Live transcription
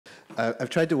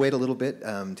I've tried to wait a little bit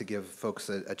to give folks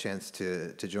a chance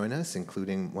to join us,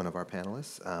 including one of our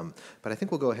panelists. But I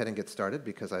think we'll go ahead and get started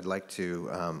because I'd like to,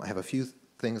 I have a few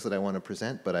things that I want to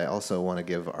present, but I also want to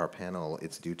give our panel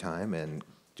its due time and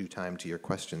due time to your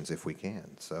questions if we can.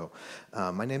 So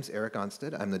my name's Eric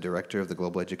Onstead. I'm the director of the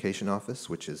Global Education Office,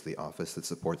 which is the office that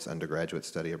supports undergraduate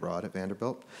study abroad at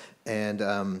Vanderbilt.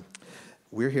 And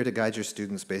we're here to guide your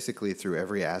students basically through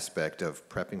every aspect of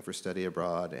prepping for study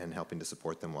abroad and helping to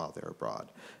support them while they're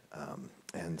abroad. I'm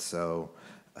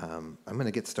going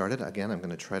to get started. Again, I'm going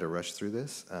to try to rush through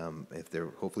this.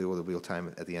 Hopefully there'll be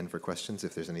time at the end for questions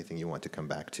if there's anything you want to come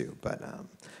back to, but I'm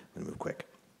going to move quick.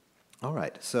 All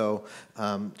right, so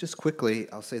just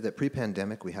quickly, I'll say that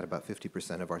pre-pandemic, we had about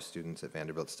 50% of our students at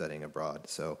Vanderbilt studying abroad.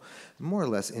 So more or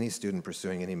less any student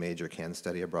pursuing any major can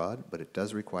study abroad, but it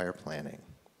does require planning.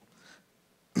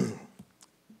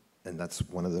 And that's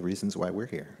one of the reasons why we're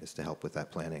here, is to help with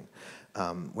that planning.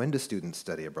 When do students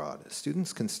study abroad?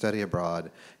 Students can study abroad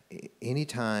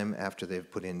anytime after they've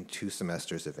put in 2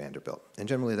 semesters at Vanderbilt. And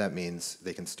generally that means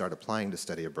they can start applying to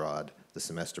study abroad the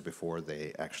semester before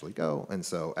they actually go. And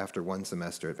so after 1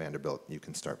 semester at Vanderbilt, you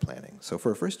can start planning. So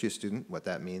for a first-year student, what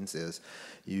that means is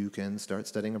you can start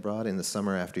studying abroad in the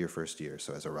summer after your first year,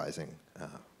 so as a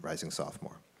rising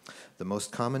sophomore. The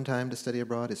most common time to study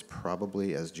abroad is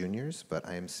probably as juniors, but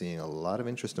I am seeing a lot of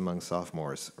interest among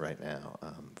sophomores right now,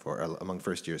 among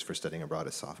first years for studying abroad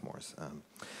as sophomores.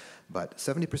 But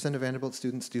 70% of Vanderbilt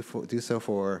students do so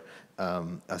for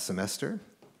a semester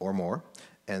or more,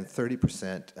 and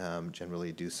 30%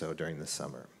 generally do so during the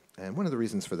summer. And one of the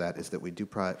reasons for that is that we do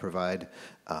provide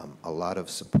a lot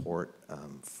of support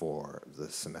for the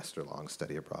semester-long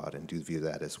study abroad, and do view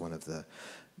that as one of the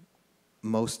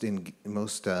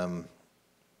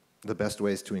the best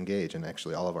ways to engage. And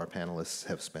actually all of our panelists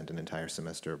have spent an entire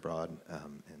semester abroad,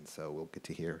 and so we'll get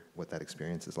to hear what that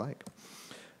experience is like.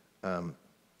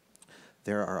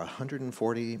 There are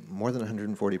more than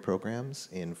 140 programs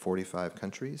in 45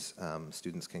 countries.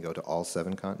 Students can go to all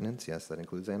 7 continents, yes, that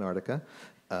includes Antarctica,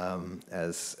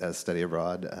 as study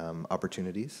abroad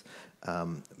opportunities.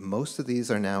 Most of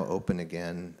these are now open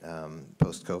again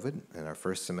post-COVID. In our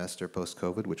first semester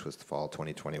post-COVID, which was the fall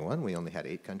 2021, we only had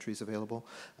 8 countries available,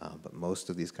 but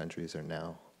most of these countries are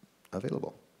now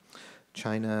available.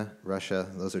 China,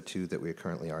 Russia, those are 2 that we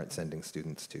currently aren't sending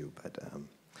students to, but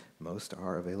most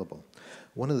are available.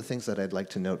 One of the things that I'd like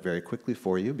to note very quickly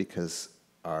for you, because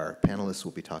our panelists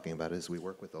will be talking about, is we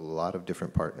work with a lot of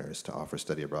different partners to offer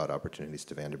study abroad opportunities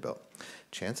to Vanderbilt.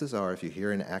 Chances are, if you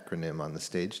hear an acronym on the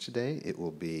stage today, it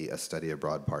will be a study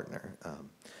abroad partner.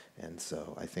 And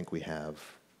so I think we have,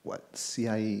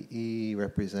 CIEE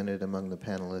represented among the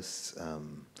panelists.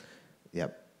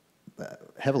 Yep.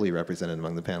 Heavily represented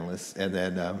among the panelists, and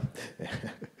then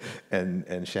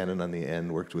and Shannon on the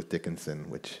end worked with Dickinson,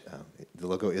 which the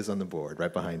logo is on the board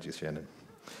right behind you, Shannon.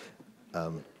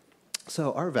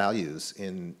 So our values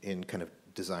in kind of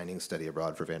designing study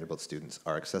abroad for Vanderbilt students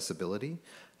are accessibility,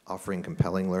 offering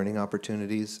compelling learning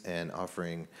opportunities, and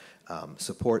offering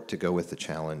support to go with the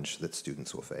challenge that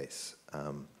students will face.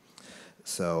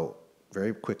 So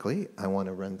very quickly, I want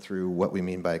to run through what we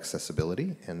mean by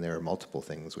accessibility, and there are multiple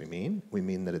things we mean. We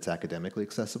mean that it's academically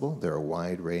accessible. There are a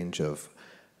wide range of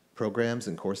programs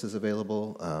and courses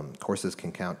available. Courses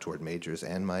can count toward majors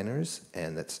and minors,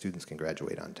 and that students can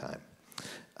graduate on time.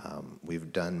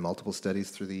 We've done multiple studies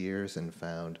through the years and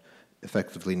found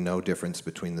effectively no difference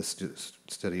between the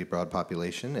study abroad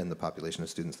population and the population of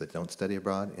students that don't study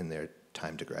abroad in their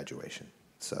time to graduation.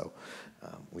 So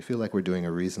we feel like we're doing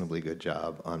a reasonably good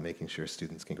job on making sure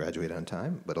students can graduate on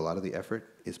time, but a lot of the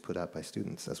effort is put out by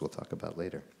students, as we'll talk about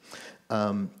later.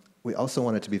 We also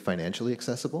want it to be financially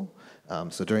accessible.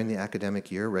 So during the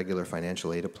academic year, regular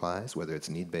financial aid applies, whether it's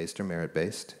need-based or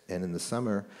merit-based. And in the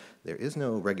summer, there is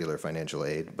no regular financial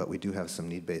aid, but we do have some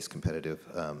need-based competitive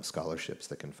scholarships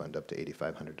that can fund up to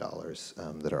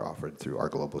 $8,500 that are offered through our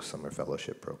Global Summer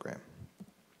Fellowship Program.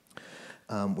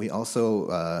 We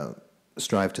also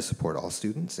strive to support all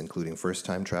students, including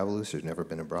first-time travelers who've never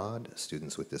been abroad,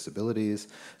 students with disabilities,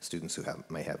 students who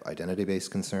may have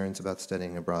identity-based concerns about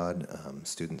studying abroad,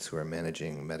 students who are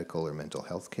managing medical or mental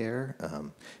health care,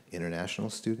 international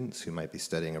students who might be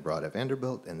studying abroad at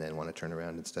Vanderbilt and then want to turn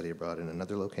around and study abroad in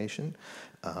another location,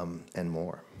 and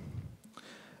more.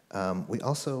 We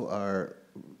also are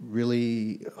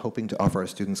really hoping to offer our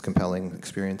students compelling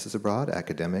experiences abroad,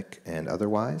 academic and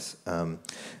otherwise.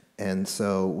 And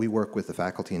so we work with the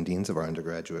faculty and deans of our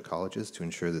undergraduate colleges to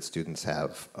ensure that students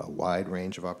have a wide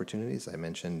range of opportunities. I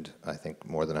mentioned, I think,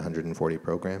 more than 140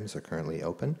 programs are currently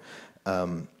open.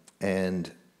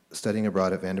 And studying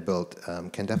abroad at Vanderbilt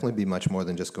can definitely be much more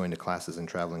than just going to classes and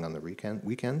traveling on the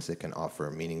weekends. It can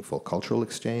offer meaningful cultural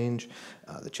exchange,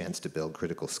 the chance to build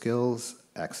critical skills,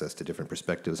 access to different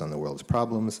perspectives on the world's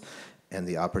problems, and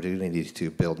the opportunity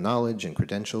to build knowledge and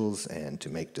credentials and to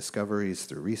make discoveries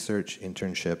through research,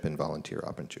 internship, and volunteer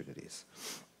opportunities.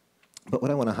 But what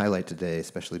I want to highlight today,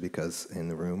 especially because in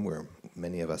the room we're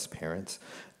many of us parents,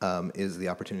 is the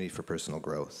opportunity for personal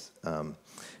growth.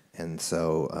 And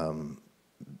so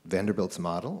Vanderbilt's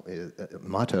motto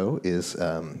is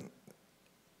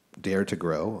dare to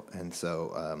grow, and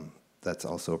so that's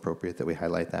also appropriate that we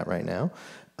highlight that right now.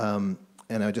 And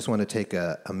I just want to take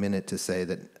a minute to say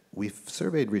that we've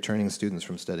surveyed returning students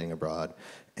from studying abroad,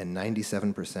 and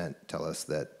 97% tell us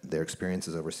that their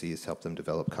experiences overseas help them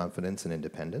develop confidence and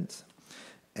independence.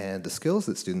 And the skills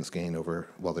that students gain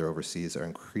while they're overseas are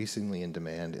increasingly in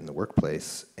demand in the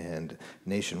workplace, and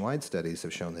nationwide studies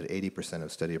have shown that 80%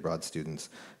 of study abroad students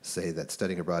say that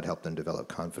studying abroad helped them develop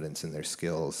confidence in their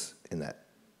skills in that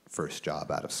first job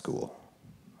out of school.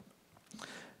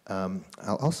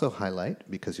 I'll also highlight,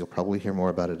 because you'll probably hear more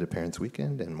about it at Parents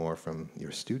Weekend and more from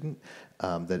your student,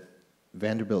 that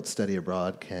Vanderbilt study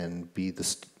abroad can be the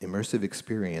immersive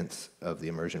experience of the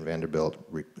Immersion Vanderbilt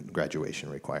graduation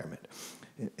requirement.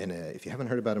 And if you haven't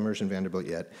heard about Immersion Vanderbilt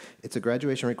yet, it's a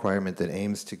graduation requirement that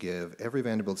aims to give every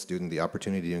Vanderbilt student the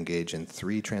opportunity to engage in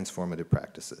 3 transformative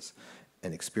practices: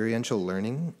 an experiential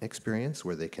learning experience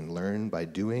where they can learn by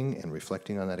doing and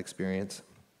reflecting on that experience,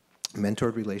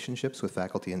 mentored relationships with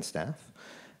faculty and staff,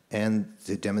 and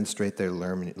to demonstrate their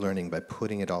learning by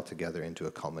putting it all together into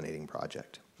a culminating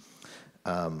project.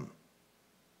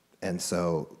 And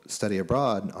so study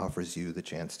abroad offers you the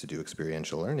chance to do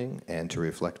experiential learning and to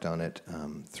reflect on it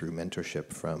through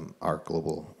mentorship from our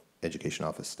Global Education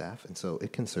Office staff. And so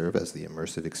it can serve as the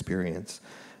immersive experience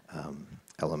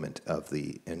element of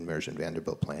the Immersion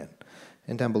Vanderbilt plan.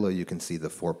 And down below you can see the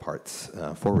 4 parts,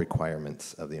 4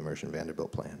 requirements of the Immersion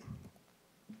Vanderbilt plan.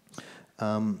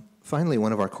 Finally,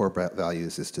 one of our core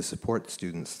values is to support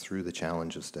students through the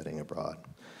challenge of studying abroad.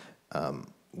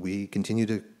 We continue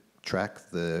to track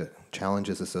the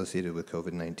challenges associated with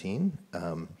COVID-19,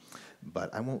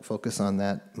 but I won't focus on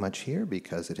that much here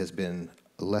because it has been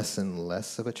less and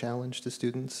less of a challenge to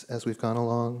students as we've gone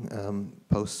along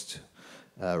post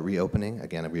reopening.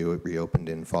 Again, we reopened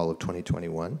in fall of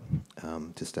 2021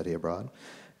 to study abroad.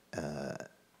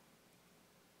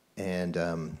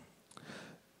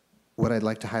 What I'd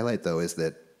like to highlight, though, is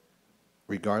that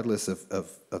regardless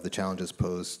of the challenges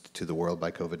posed to the world by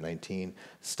COVID-19,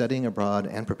 studying abroad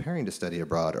and preparing to study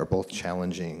abroad are both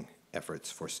challenging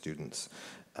efforts for students.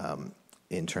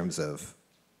 In terms of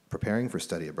preparing for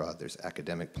study abroad, there's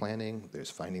academic planning,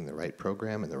 there's finding the right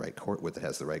program and the right that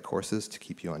has the right courses to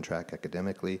keep you on track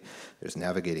academically. There's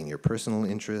navigating your personal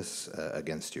interests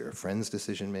against your friends'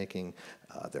 decision-making.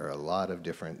 There are a lot of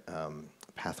different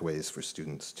pathways for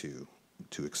students to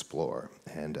explore,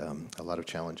 and a lot of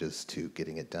challenges to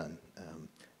getting it done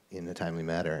in a timely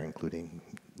manner, including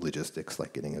logistics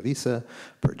like getting a visa,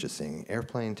 purchasing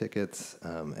airplane tickets,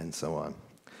 and so on.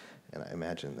 And I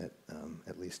imagine that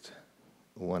at least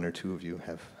 1 or 2 of you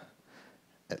have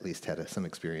at least had some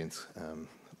experience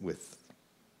with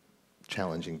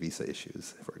challenging visa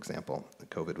issues. For example,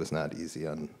 COVID was not easy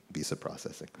on visa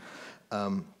processing.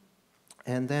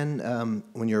 And then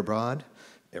when you're abroad,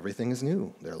 everything is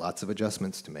new. There are lots of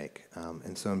adjustments to make.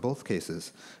 And so in both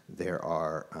cases, there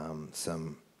are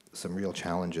some real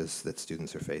challenges that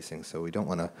students are facing. So we don't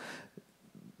want to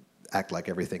act like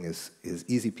everything is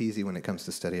easy peasy when it comes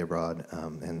to study abroad.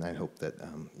 And I hope that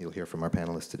you'll hear from our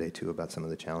panelists today, too, about some of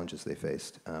the challenges they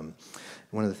faced.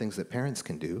 One of the things that parents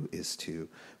can do is to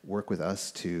work with us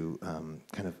to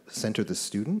kind of center the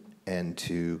student and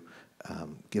to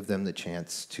give them the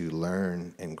chance to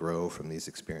learn and grow from these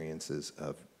experiences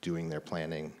of doing their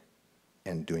planning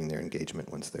and doing their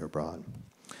engagement once they're abroad.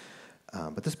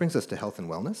 But this brings us to health and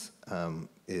wellness,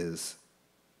 is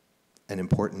an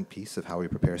important piece of how we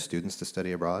prepare students to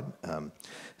study abroad.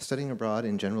 Studying abroad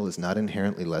in general is not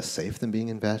inherently less safe than being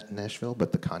in Nashville,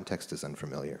 but the context is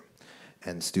unfamiliar.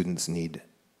 And students need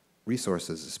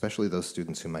resources, especially those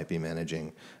students who might be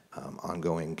managing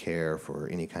ongoing care for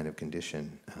any kind of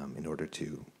condition in order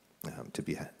to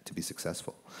be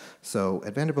successful. So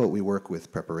at Vanderbilt, we work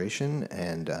with preparation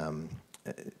and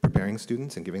preparing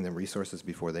students and giving them resources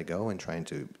before they go and trying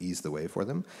to ease the way for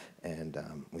them. And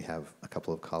we have a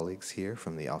couple of colleagues here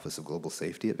from the Office of Global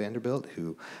Safety at Vanderbilt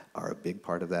who are a big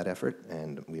part of that effort,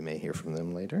 and we may hear from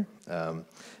them later.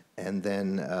 And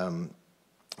then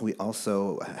we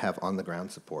also have on-the-ground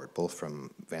support, both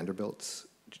from Vanderbilt's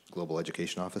Global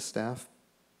Education Office staff,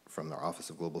 from our Office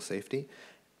of Global Safety,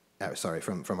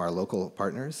 from our local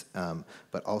partners,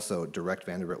 but also direct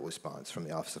Vanderbilt response from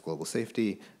the Office of Global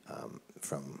Safety,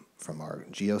 from our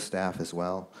GEO staff as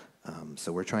well.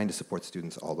 So we're trying to support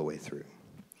students all the way through.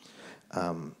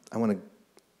 I want to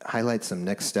highlight some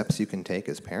next steps you can take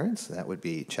as parents. That would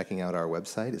be checking out our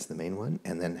website is the main one,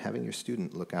 and then having your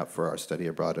student look out for our study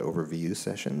abroad overview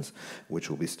sessions, which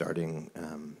will be starting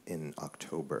in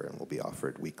October and will be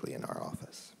offered weekly in our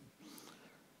office.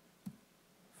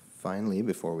 Finally,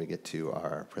 before we get to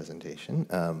our presentation,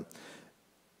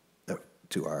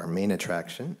 to our main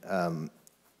attraction,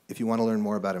 if you want to learn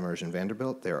more about Immersion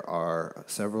Vanderbilt, there are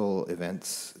several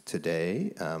events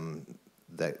today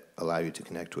that allow you to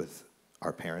connect with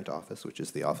our parent office, which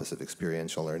is the Office of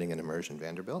Experiential Learning and Immersion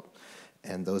Vanderbilt.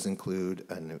 And those include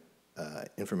an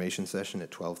information session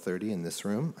at 12:30 in this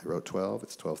room. I wrote 12,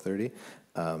 it's 12:30.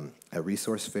 A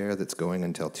resource fair that's going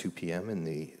until 2 p.m. in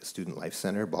the Student Life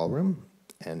Center ballroom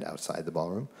and outside the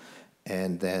ballroom.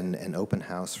 And then an open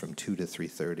house from 2 to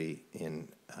 3:30 in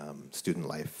Student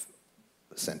Life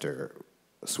Center,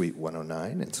 Suite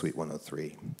 109 and Suite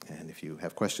 103. And if you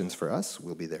have questions for us,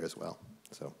 we'll be there as well.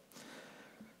 So,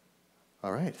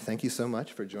 all right, thank you so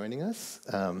much for joining us.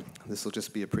 This will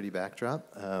just be a pretty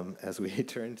backdrop as we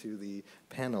turn to the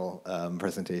panel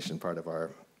presentation part of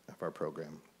our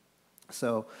program.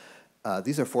 So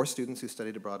these are 4 students who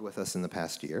studied abroad with us in the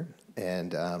past year,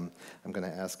 and I'm going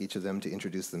to ask each of them to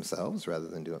introduce themselves rather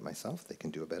than do it myself. They can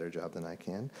do a better job than I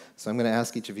can. So I'm going to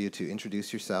ask each of you to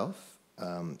introduce yourself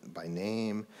by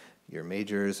name, your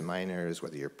majors, minors,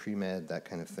 whether you're pre-med, that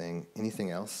kind of thing,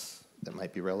 anything else that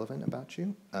might be relevant about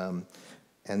you.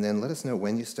 And then let us know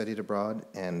when you studied abroad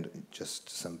and just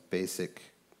some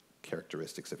basic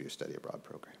characteristics of your study abroad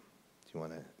program. Do you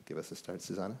want to give us a start,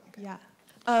 Susanna? Okay. Yeah.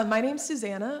 My name's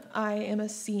Susanna. I am a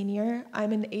senior.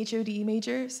 I'm an HOD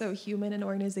major, so Human and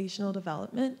Organizational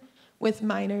Development, with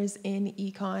minors in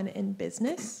econ and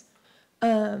business.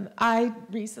 I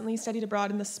recently studied abroad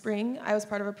in the spring. I was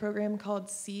part of a program called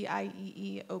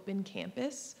CIEE Open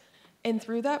Campus. And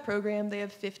through that program, they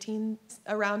have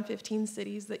around 15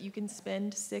 cities that you can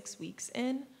spend 6 weeks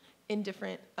in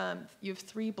different, you have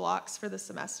 3 blocks for the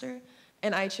semester.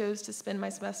 And I chose to spend my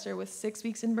semester with 6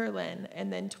 weeks in Berlin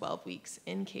and then 12 weeks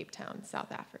in Cape Town,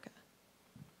 South Africa.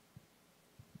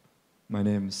 My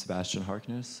name is Sebastian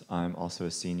Harkness. I'm also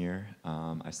a senior.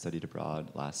 I studied abroad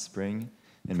last spring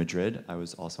in Madrid. I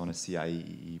was also on a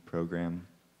CIEE program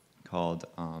called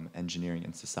Engineering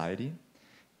and Society.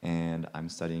 And I'm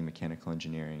studying mechanical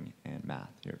engineering and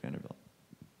math here at Vanderbilt.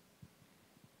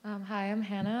 Hi, I'm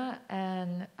Hannah,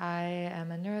 and I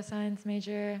am a neuroscience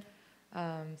major.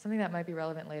 Something that might be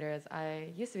relevant later is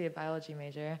I used to be a biology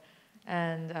major,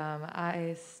 and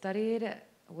I studied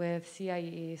with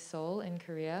CIEE Seoul in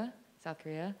Korea, South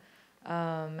Korea,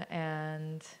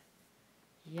 and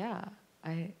yeah,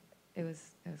 it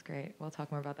was great. We'll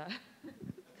talk more about that.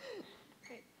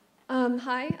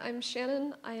 Hi, I'm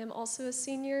Shannon. I am also a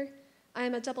senior. I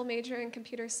am a double major in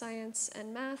computer science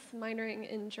and math, minoring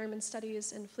in German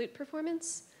studies and flute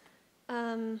performance.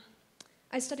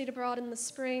 I studied abroad in the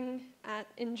spring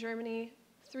in Germany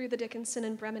through the Dickinson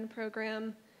and Bremen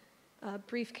program.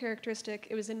 Brief characteristic,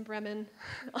 it was in Bremen.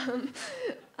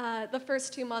 The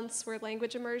first 2 months were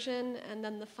language immersion, and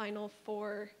then the final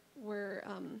 4 were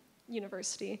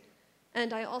university.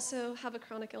 And I also have a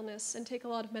chronic illness and take a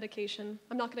lot of medication.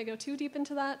 I'm not going to go too deep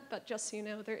into that, but just so you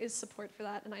know, there is support for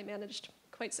that, and I managed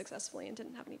quite successfully and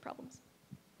didn't have any problems.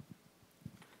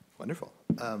 Wonderful.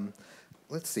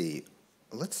 Let's see.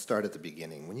 Let's start at the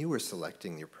beginning. When you were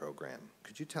selecting your program,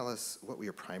 could you tell us what were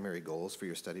your primary goals for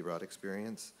your study abroad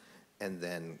experience? And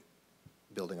then,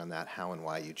 building on that, how and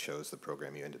why you chose the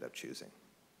program you ended up choosing?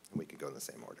 And we could go in the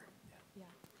same order.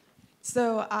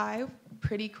 So I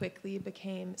pretty quickly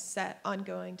became set on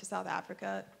going to South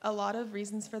Africa. A lot of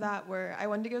reasons for that were I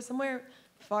wanted to go somewhere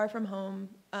far from home,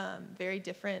 very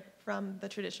different from the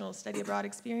traditional study abroad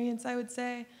experience, I would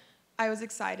say. I was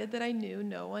excited that I knew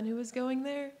no one who was going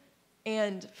there.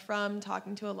 And from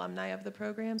talking to alumni of the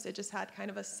programs, it just had kind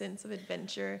of a sense of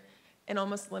adventure and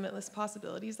almost limitless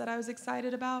possibilities that I was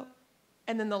excited about.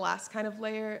 And then the last kind of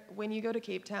layer, when you go to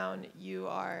Cape Town, you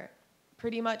are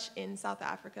pretty much in South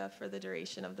Africa for the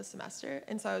duration of the semester.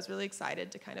 And so I was really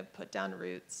excited to kind of put down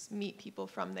roots, meet people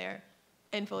from there,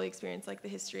 and fully experience like the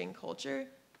history and culture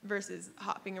versus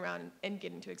hopping around and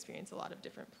getting to experience a lot of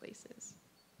different places.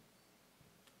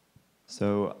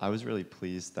 So I was really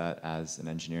pleased that as an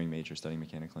engineering major studying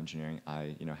mechanical engineering,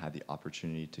 I had the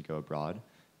opportunity to go abroad.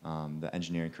 The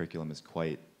engineering curriculum is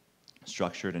quite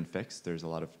structured and fixed. There's a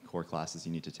lot of core classes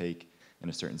you need to take in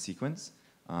a certain sequence.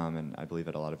 And I believe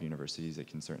at a lot of universities it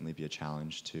can certainly be a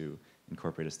challenge to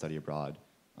incorporate a study abroad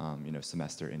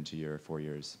semester into your 4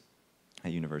 years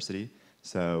at university.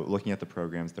 So looking at the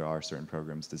programs, there are certain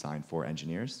programs designed for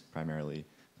engineers, primarily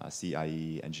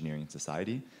CIE, Engineering and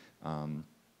Society.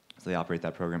 So they operate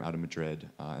that program out of Madrid,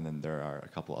 and then there are a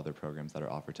couple other programs that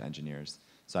are offered to engineers.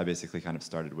 So I basically kind of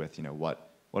started with,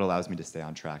 what allows me to stay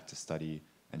on track to study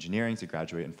engineering, to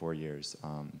graduate in 4 years.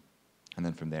 And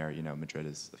then from there, Madrid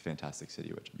is a fantastic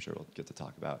city, which I'm sure we'll get to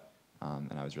talk about.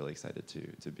 And I was really excited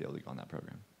to be able to go on that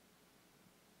program.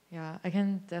 Yeah, I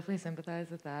can definitely sympathize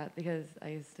with that because I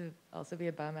used to also be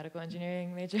a biomedical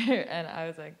engineering major, and I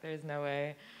was like, there's no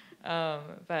way.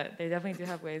 But they definitely do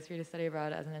have ways for you to study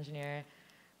abroad as an engineer.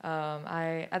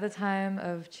 At the time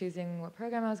of choosing what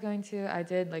program I was going to, I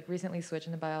did recently switch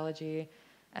into biology,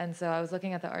 and so I was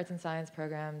looking at the arts and science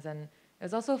programs, and it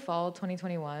was also fall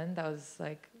 2021. That was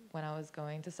when I was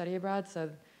going to study abroad, so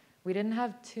we didn't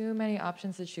have too many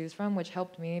options to choose from, which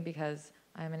helped me because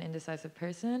I'm an indecisive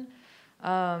person.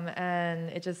 And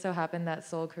it just so happened that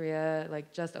Seoul, Korea,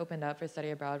 just opened up for study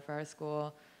abroad for our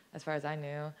school, as far as I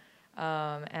knew.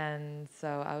 And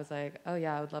so I was like, oh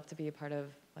yeah, I would love to be a part of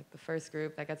the first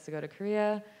group that gets to go to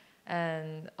Korea.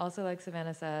 And also, like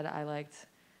Savannah said, I liked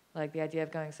the idea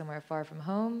of going somewhere far from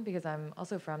home because I'm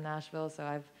also from Nashville, so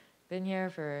I've been here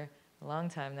for a long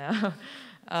time now.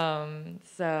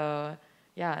 So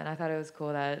yeah, and I thought it was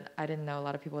cool that I didn't know a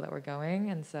lot of people that were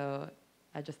going, and so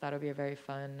I just thought it would be a very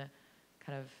fun,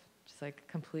 kind of just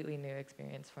completely new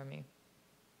experience for me.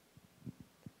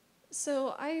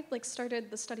 So I started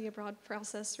the study abroad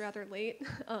process rather late.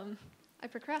 I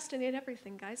procrastinate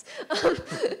everything, guys.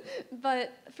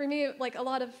 But for me, a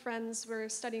lot of friends were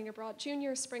studying abroad.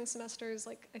 Junior, spring semesters,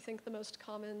 I think the most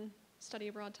common study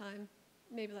abroad time.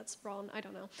 Maybe that's wrong, I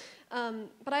don't know.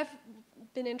 But I've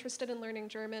been interested in learning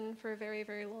German for a very,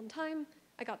 very long time.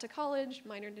 I got to college,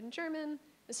 minored in German,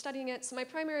 was studying it. So my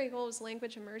primary goal was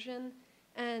language immersion.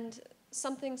 And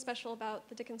something special about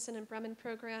the Dickinson and Bremen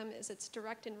program is its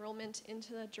direct enrollment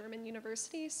into the German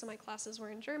university. So my classes were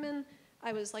in German.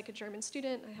 I was a German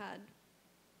student.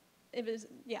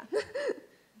 Yeah.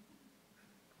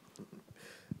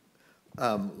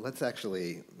 Let's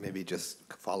actually maybe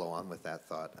just follow on with that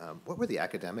thought. What were the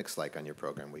academics like on your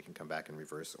program? We can come back in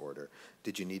reverse order.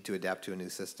 Did you need to adapt to a new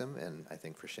system? And I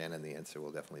think for Shannon, the answer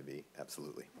will definitely be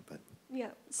absolutely. But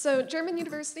Yeah, so German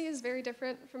university is very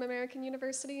different from American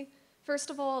university. First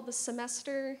of all, the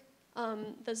semester,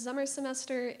 the summer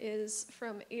semester is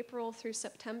from April through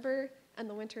September, and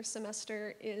the winter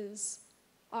semester is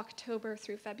October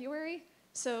through February.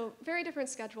 So very different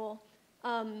schedule.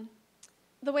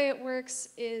 The way it works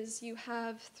is you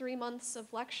have 3 months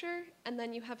of lecture, and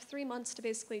then you have 3 months to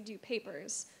basically do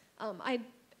papers. I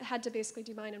had to basically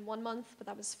do mine in 1 month, but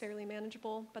that was fairly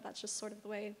manageable, but that's just sort of the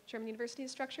way German university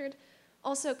is structured.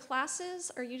 Also,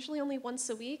 classes are usually only once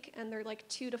a week, and they're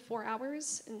 2 to 4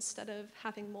 hours instead of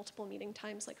having multiple meeting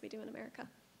times like we do in America.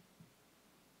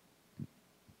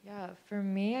 Yeah, for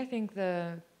me, I think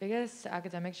the biggest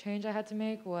academic change I had to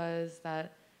make was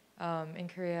that in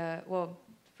Korea, well,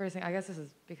 first thing, I guess this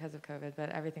is because of COVID, but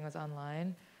everything was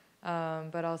online.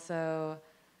 But also,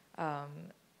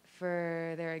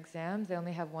 for their exams, they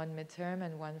only have one midterm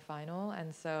and one final,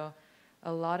 and so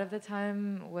a lot of the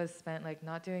time was spent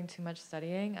not doing too much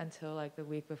studying until the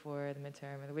week before the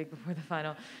midterm or the week before the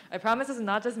final. I promise this is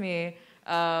not just me.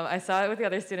 I saw it with the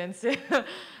other students too.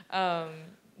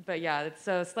 But yeah, it's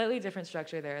a slightly different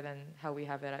structure there than how we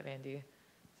have it at Vandy.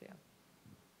 So yeah.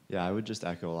 Yeah, I would just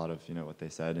echo a lot of what they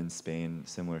said. In Spain,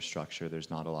 similar structure. There's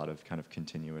not a lot of kind of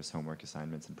continuous homework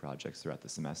assignments and projects throughout the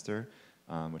semester,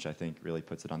 which I think really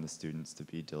puts it on the students to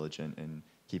be diligent in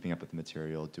keeping up with the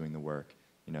material, doing the work.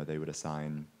 They would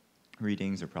assign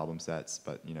readings or problem sets,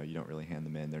 but you don't really hand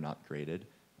them in. They're not graded,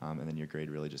 and then your grade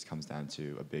really just comes down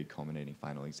to a big culminating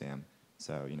final exam.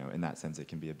 So in that sense, it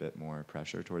can be a bit more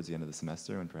pressure towards the end of the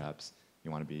semester, when perhaps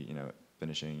you want to be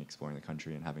finishing, exploring the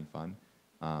country, and having fun.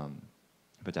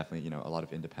 But definitely, a lot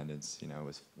of independence,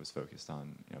 was focused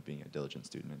on being a diligent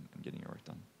student and getting your work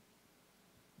done.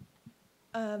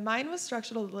 Mine was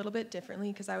structured a little bit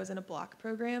differently because I was in a block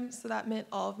program, so that meant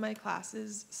all of my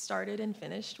classes started and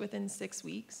finished within 6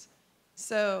 weeks.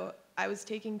 So I was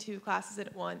taking 2 classes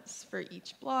at once for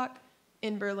each block.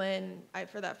 In Berlin,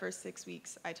 for that first 6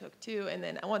 weeks, I took 2, and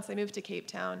then once I moved to Cape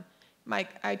Town,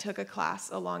 I took a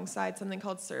class alongside something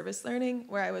called service learning,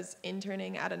 where I was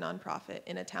interning at a nonprofit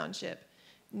in a township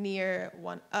near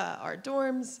our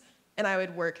dorms. And I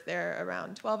would work there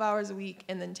around 12 hours a week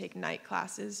and then take night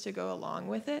classes to go along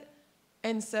with it.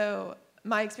 And so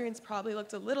my experience probably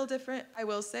looked a little different. I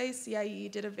will say CIE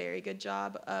did a very good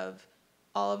job of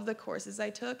all of the courses I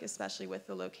took, especially with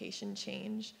the location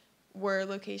change. were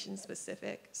location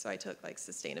specific. So I took like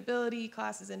sustainability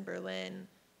classes in Berlin,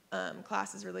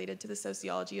 classes related to the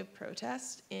sociology of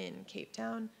protest in Cape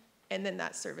Town, and then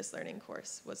that service learning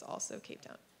course was also Cape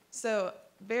Town. So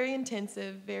very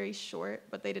intensive, very short,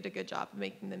 but they did a good job of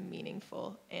making them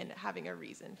meaningful and having a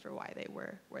reason for why they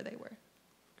were where they were.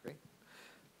 Great.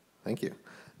 Thank you.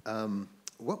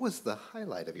 What was the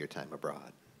highlight of your time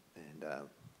abroad? And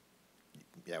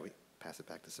yeah, we pass it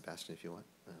back to Sebastian if you want.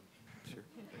 Sure.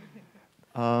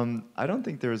 I don't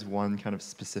think there was one kind of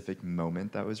specific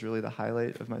moment that was really the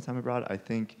highlight of my time abroad. I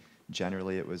think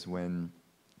generally it was when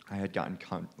I had gotten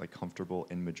comfortable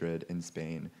in Madrid, in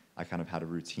Spain. I kind of had a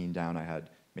routine down. I had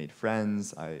made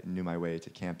friends. I knew my way to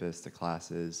campus, to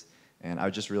classes, and I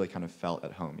just really kind of felt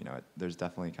at home. You know, there's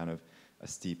definitely kind of a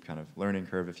steep kind of learning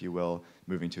curve, if you will,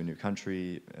 moving to a new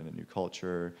country and a new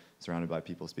culture, surrounded by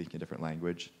people speaking a different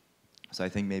language. So I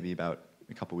think maybe about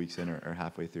a couple weeks in or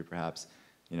halfway through perhaps,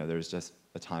 you know, there was just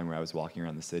a time where I was walking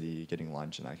around the city getting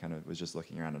lunch, and I kind of was just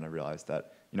looking around and I realized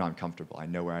that, you know, I'm comfortable. I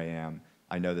know where I am.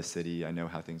 I know the city. I know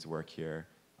how things work here.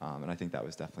 And I think that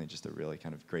was definitely just a really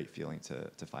kind of great feeling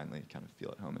to finally kind of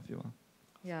feel at home, if you will.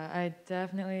 Yeah, I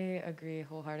definitely agree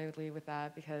wholeheartedly with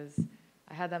that, because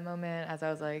I had that moment as I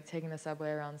was like taking the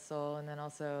subway around Seoul, and then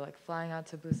also like flying out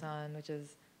to Busan, which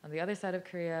is on the other side of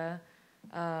Korea.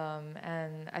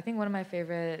 And I think one of my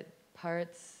favorite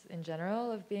parts in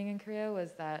general of being in Korea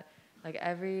was that like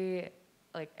every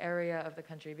like area of the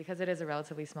country, because it is a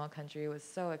relatively small country, was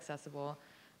so accessible.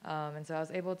 And so I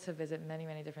was able to visit many,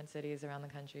 many different cities around the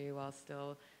country while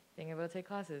still being able to take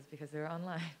classes because they were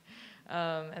online.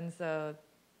 And so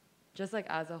just like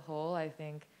as a whole, I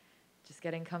think just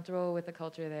getting comfortable with the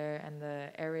culture there and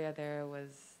the area there was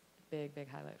a big, big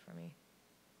highlight for me.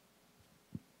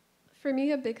 For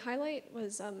me, a big highlight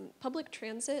was public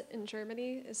transit in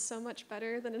Germany is so much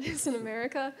better than it is in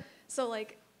America. So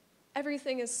like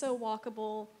everything is so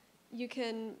walkable. You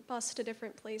can bus to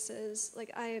different places.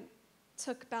 Like I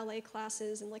took ballet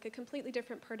classes in like a completely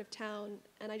different part of town,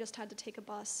 and I just had to take a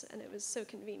bus, and it was so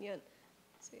convenient.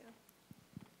 So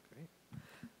yeah. Great.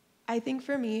 I think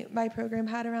for me, my program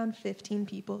had around 15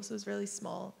 people, so it was really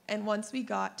small. And once we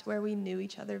got to where we knew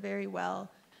each other very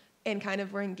well and kind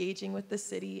of were engaging with the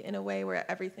city in a way where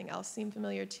everything else seemed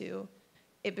familiar too,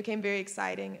 it became very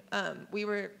exciting.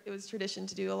 It was tradition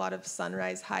to do a lot of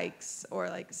sunrise hikes or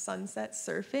like sunset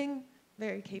surfing,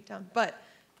 very Cape Town, but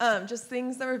just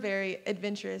things that were very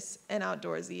adventurous and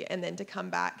outdoorsy, and then to come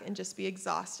back and just be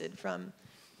exhausted from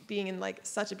being in like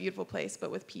such a beautiful place, but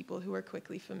with people who were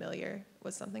quickly familiar,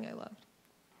 was something I loved.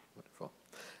 Wonderful.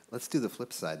 Let's do the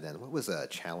flip side then. What was a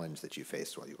challenge that you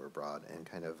faced while you were abroad, and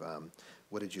kind of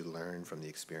what did you learn from the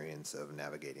experience of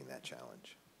navigating that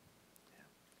challenge? Yeah.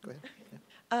 Go ahead.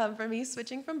 Yeah. For me,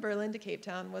 switching from Berlin to Cape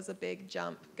Town was a big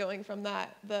jump. Going from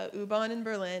that, the U-Bahn in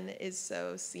Berlin is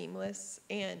so seamless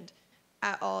and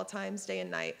at all times, day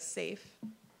and night, safe.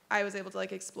 I was able to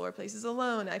like explore places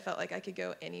alone. I felt like I could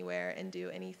go anywhere and do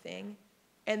anything.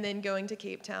 And then going to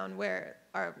Cape Town, where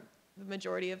the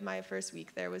majority of my first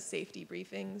week there was safety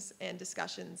briefings and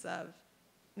discussions of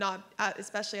not,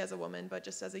 especially as a woman, but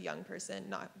just as a young person,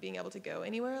 not being able to go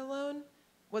anywhere alone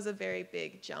was a very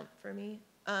big jump for me.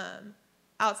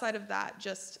 Outside of that,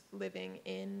 just living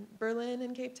in Berlin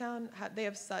and Cape Town, they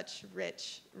have such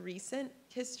rich, recent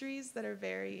histories that are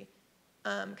very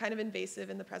kind of invasive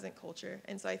in the present culture.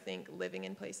 And so I think living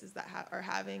in places that are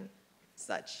having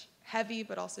such heavy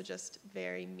but also just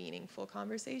very meaningful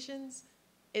conversations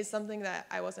is something that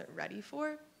I wasn't ready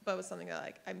for, but was something that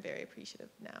like I'm very appreciative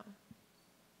now.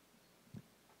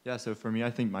 Yeah, so for me,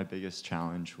 I think my biggest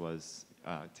challenge was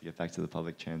to get back to the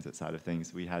public transit side of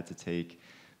things. We had to take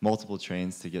multiple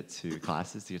trains to get to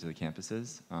classes, to get to the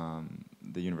campuses.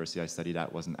 The university I studied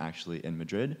at wasn't actually in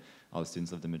Madrid. All the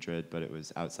students lived in Madrid, but it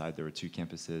was outside. There were 2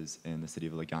 campuses in the city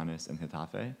of Leganés and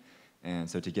Getafe. And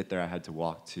so to get there, I had to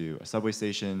walk to a subway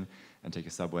station and take a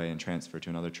subway and transfer to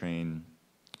another train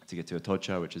to get to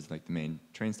Atocha, which is like the main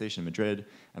train station in Madrid.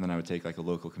 And then I would take like a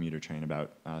local commuter train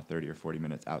about 30 or 40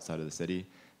 minutes outside of the city.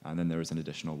 And then there was an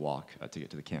additional walk to get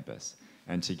to the campus.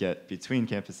 And to get between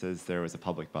campuses, there was a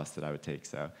public bus that I would take.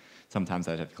 So sometimes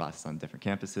I'd have classes on different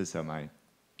campuses, so my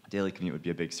daily commute would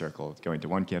be a big circle, going to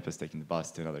one campus, taking the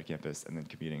bus to another campus, and then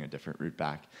commuting a different route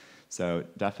back. So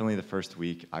definitely the first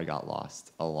week, I got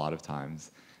lost a lot of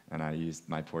times, and I used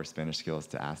my poor Spanish skills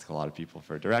to ask a lot of people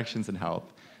for directions and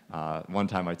help. One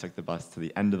time I took the bus to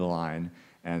the end of the line,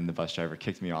 and the bus driver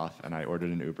kicked me off, and I ordered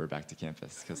an Uber back to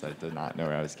campus because I did not know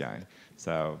where I was going.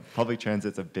 So public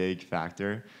transit's a big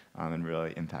factor and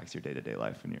really impacts your day-to-day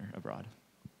life when you're abroad.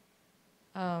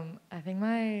 I think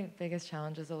my biggest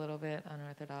challenge is a little bit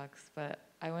unorthodox, but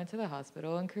I went to the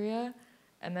hospital in Korea,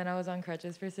 and then I was on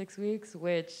crutches for 6 weeks,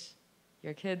 which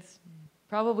your kids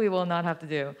probably will not have to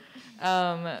do.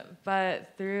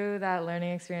 But through that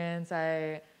learning experience,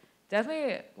 I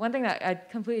definitely, one thing that I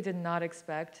completely did not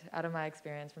expect out of my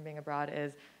experience from being abroad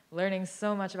is learning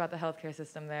so much about the healthcare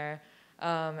system there,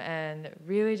 and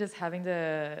really just having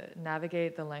to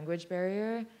navigate the language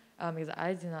barrier, because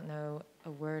I did not know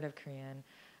a word of Korean.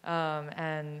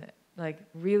 And like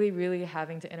really, really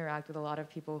having to interact with a lot of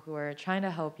people who are trying to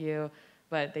help you,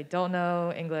 but they don't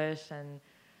know English, and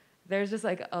there's just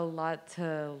like a lot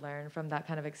to learn from that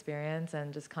kind of experience,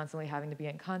 and just constantly having to be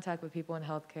in contact with people in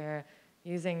healthcare,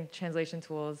 using translation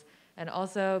tools, and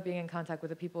also being in contact with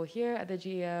the people here at the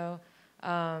GEO,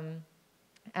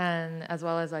 and as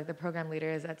well as like the program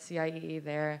leaders at CIEE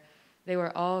there. They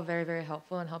were all very, very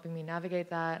helpful in helping me navigate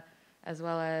that, as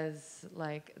well as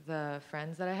like the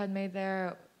friends that I had made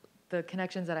there. The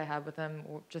connections that I had with them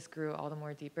just grew all the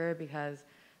more deeper because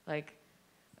like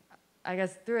I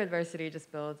guess through adversity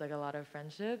just builds like a lot of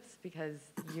friendships, because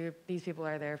these people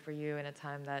are there for you in a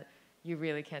time that you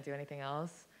really can't do anything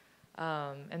else.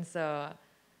 And so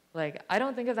like I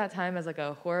don't think of that time as like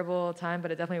a horrible time, but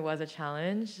it definitely was a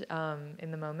challenge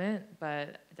in the moment,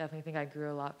 but I definitely think I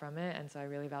grew a lot from it, and so I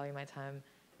really value my time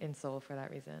in Seoul for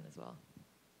that reason as well.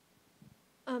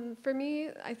 For me,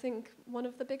 I think one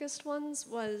of the biggest ones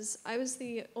was I was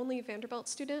the only Vanderbilt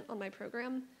student on my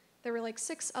program. There were like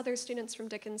 6 other students from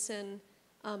Dickinson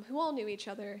who all knew each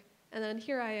other, and then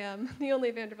here I am, the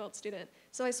only Vanderbilt student.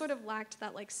 So I sort of lacked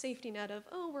that like safety net of,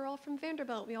 oh, we're all from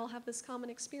Vanderbilt, we all have this common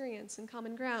experience and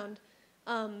common ground.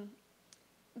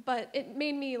 But it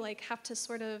made me like have to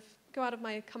sort of go out of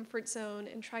my comfort zone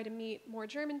and try to meet more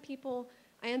German people.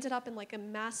 I ended up in like a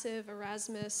massive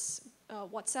Erasmus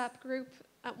WhatsApp group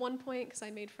at one point because I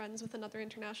made friends with another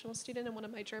international student in one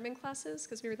of my German classes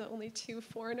because we were the only 2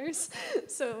 foreigners.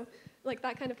 So like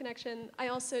that kind of connection. I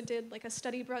also did like a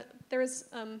study, there was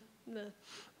the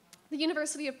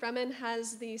University of Bremen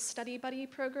has the Study Buddy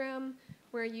program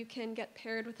where you can get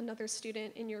paired with another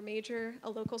student in your major, a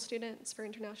local student. It's for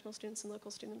international students and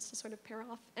local students to sort of pair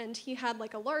off. And he had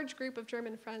like a large group of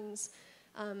German friends,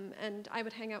 and I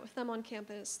would hang out with them on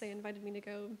campus. They invited me to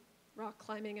go rock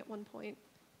climbing at one point.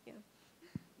 Yeah.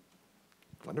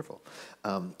 Wonderful.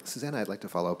 Susanna, I'd like to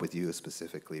follow up with you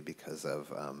specifically because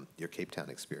of your Cape Town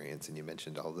experience, and you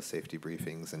mentioned all the safety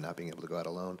briefings and not being able to go out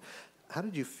alone. How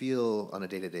did you feel on a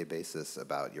day-to-day basis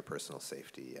about your personal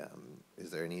safety? Is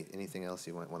there anything else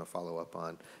you might want to follow up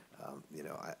on?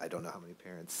 I don't know how many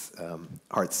parents'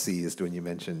 hearts seized when you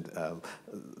mentioned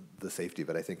the safety,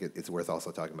 but I think it's worth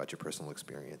also talking about your personal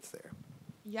experience there.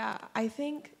 Yeah, I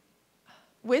think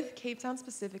with Cape Town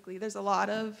specifically, there's a lot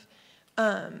of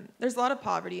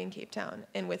poverty in Cape Town,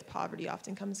 and with poverty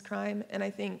often comes crime. And I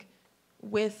think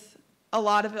with a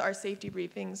lot of our safety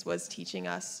briefings was teaching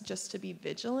us just to be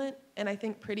vigilant. And I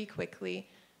think pretty quickly,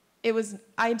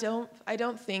 I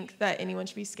don't think that anyone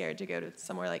should be scared to go to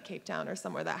somewhere like Cape Town or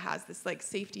somewhere that has this like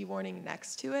safety warning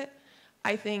next to it.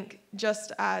 I think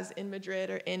just as in Madrid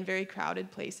or in very crowded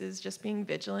places, just being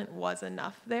vigilant was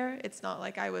enough there. It's not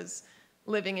like I was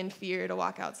living in fear to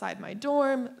walk outside my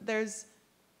dorm.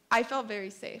 I felt very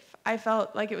safe. I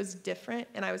felt like it was different,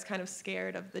 and I was kind of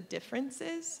scared of the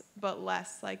differences, but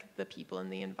less like the people in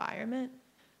the environment.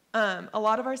 A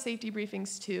lot of our safety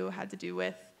briefings, too, had to do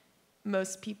with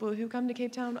most people who come to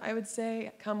Cape Town, I would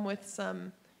say, come with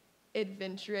some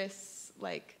adventurous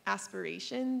like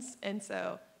aspirations, and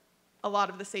so a lot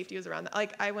of the safety was around that.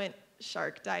 Like I went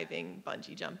shark diving,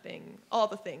 bungee jumping, all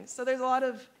the things. So there's a lot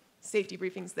of safety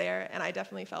briefings there, and I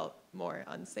definitely felt more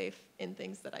unsafe in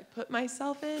things that I put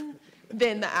myself in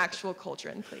than the actual culture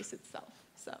and place itself.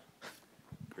 So.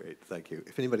 Great, thank you.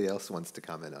 If anybody else wants to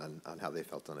comment on how they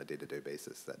felt on a day-to-day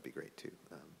basis, that'd be great too.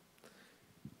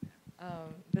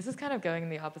 This is kind of going in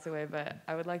the opposite way, but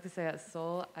I would like to say at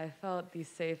Seoul, I felt the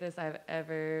safest I've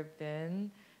ever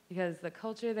been, because the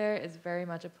culture there is very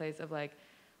much a place of like,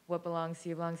 what belongs to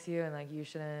you, and like you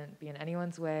shouldn't be in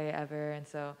anyone's way ever. And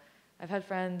so I've had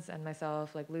friends and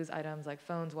myself like lose items like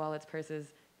phones, wallets, purses,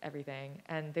 everything,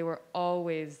 and they were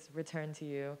always returned to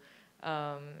you.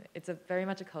 It's very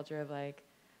much a culture of like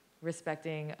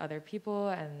respecting other people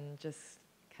and just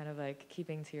kind of like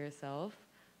keeping to yourself,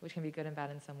 which can be good and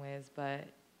bad in some ways. But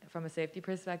from a safety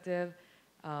perspective,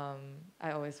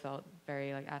 I always felt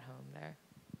very like at home there.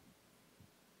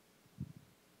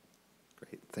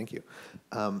 Great, thank you.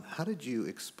 How did you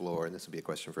explore, and this will be a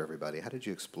question for everybody, how did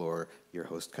you explore your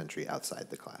host country outside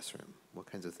the classroom? What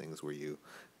kinds of things were you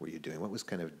doing? What was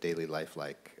kind of daily life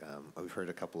like? We've heard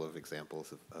a couple of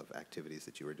examples of activities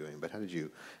that you were doing, but how did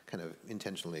you kind of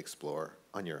intentionally explore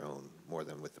on your own more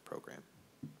than with the program?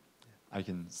 I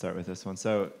can start with this one.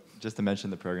 So just to mention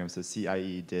the program, so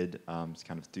CIE did kind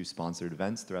of do sponsored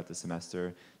events throughout the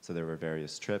semester. So there were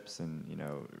various trips and,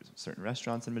 certain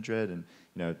restaurants in Madrid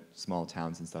and, small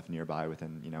towns and stuff nearby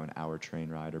within, an hour train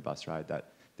ride or bus ride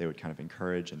that they would kind of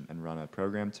encourage and run a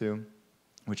program to,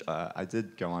 which I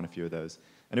did go on a few of those.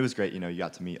 And it was great, you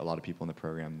got to meet a lot of people in the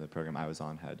program. The program I was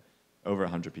on had over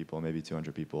 100 people, maybe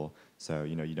 200 people. So,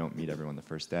 you don't meet everyone the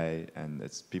first day. And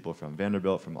it's people from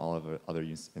Vanderbilt, from all of the other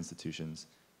institutions,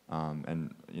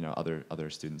 and, other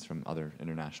students from other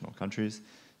international countries.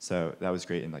 So that was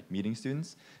great in, like, meeting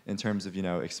students. In terms of,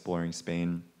 exploring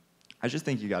Spain, I just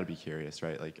think you got to be curious,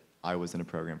 right? Like, I was in a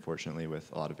program, fortunately,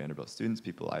 with a lot of Vanderbilt students,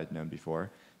 people I had known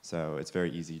before. So it's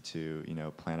very easy to,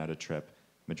 plan out a trip.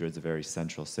 Madrid's a very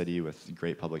central city with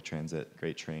great public transit,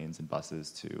 great trains and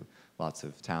buses to lots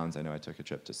of towns. I know I took a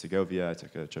trip to Segovia, I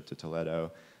took a trip to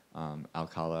Toledo,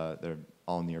 Alcala, they're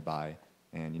all nearby.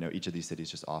 And each of these cities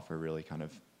just offer really kind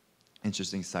of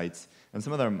interesting sites. And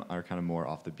some of them are kind of more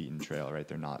off the beaten trail, right?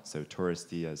 They're not so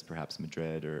touristy as perhaps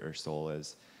Madrid or Seoul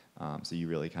is. So you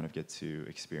really kind of get to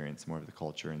experience more of the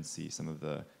culture and see some of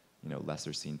the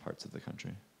lesser seen parts of the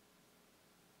country.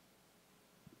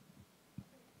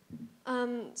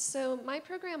 So my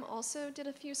program also did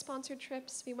a few sponsored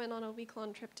trips. We went on a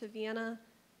week-long trip to Vienna,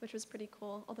 which was pretty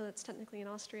cool, although it's technically in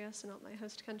Austria, so not my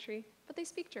host country. But they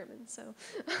speak German, so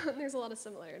there's a lot of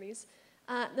similarities.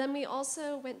 Then we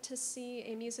also went to see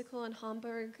a musical in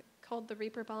Hamburg called The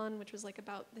Reeperbahn, which was like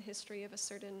about the history of a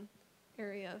certain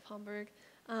area of Hamburg.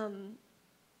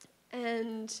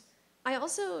 And I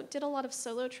also did a lot of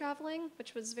solo traveling,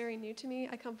 which was very new to me.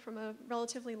 I come from a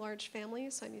relatively large family,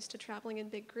 so I'm used to traveling in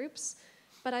big groups.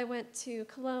 But I went to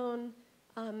Cologne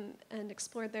and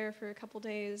explored there for a couple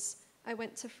days. I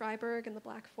went to Freiburg and the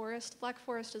Black Forest. Black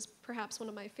Forest is perhaps one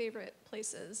of my favorite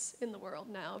places in the world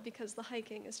now because the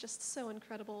hiking is just so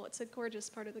incredible. It's a gorgeous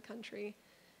part of the country.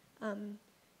 And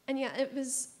yeah, it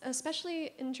was,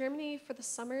 especially in Germany for the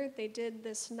summer, they did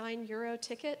this €9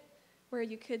 ticket where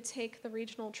you could take the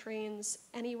regional trains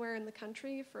anywhere in the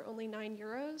country for only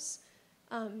 €9.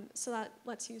 So that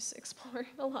lets you explore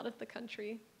a lot of the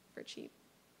country for cheap.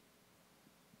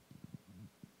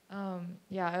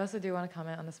 Yeah, I also do want to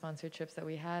comment on the sponsored trips that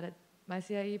we had at my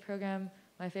CIE program.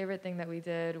 My favorite thing that we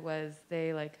did was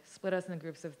they split us into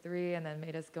groups of 3 and then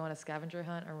made us go on a scavenger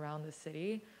hunt around the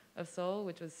city of Seoul,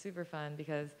 which was super fun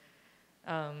because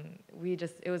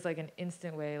it was like an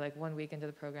instant way, 1 week into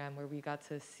the program where we got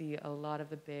to see a lot of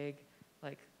the big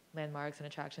landmarks and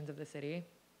attractions of the city.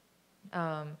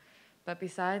 But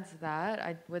besides that,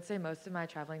 I would say most of my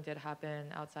traveling did happen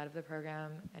outside of the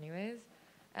program anyways.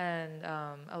 And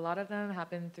a lot of them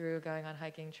happened through going on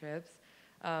hiking trips.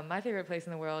 My favorite place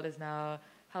in the world is now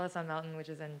Hallasan Mountain, which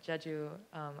is in Jeju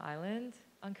Island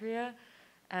on Korea.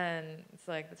 And it's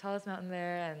the tallest mountain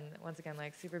there, and once again,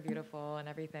 super beautiful and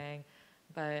everything.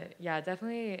 But yeah,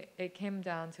 definitely it came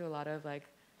down to a lot of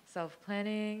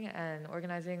self-planning and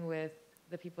organizing with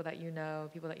the people that you know,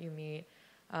 people that you meet,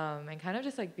 and kind of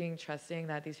just being trusting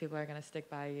that these people are going to stick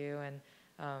by you and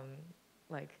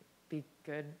be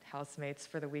good housemates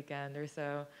for the weekend or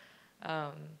so.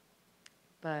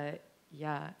 But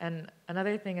yeah, and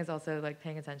another thing is also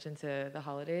paying attention to the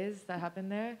holidays that happen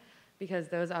there, because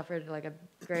those offered a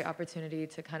great opportunity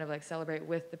to kind of celebrate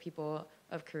with the people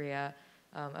of Korea,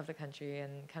 of the country,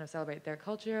 and kind of celebrate their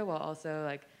culture while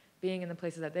also being in the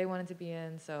places that they wanted to be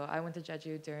in. So I went to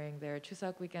Jeju during their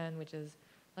Chuseok weekend, which is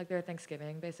their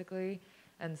Thanksgiving basically.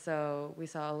 And so we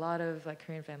saw a lot of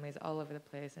Korean families all over the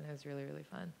place, and it was really, really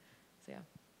fun. So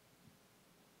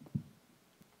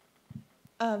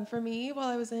yeah. For me, while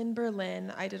I was in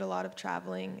Berlin, I did a lot of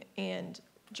traveling, and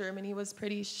Germany was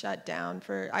pretty shut down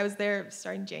I was there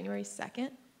starting January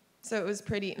 2nd. So it was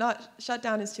pretty, not shut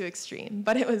down is too extreme,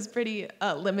 but it was pretty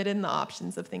limited in the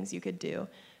options of things you could do.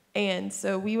 And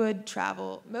so we would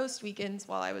travel most weekends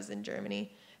while I was in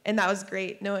Germany. And that was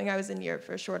great. Knowing I was in Europe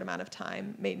for a short amount of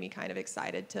time made me kind of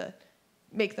excited to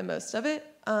make the most of it.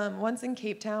 Once in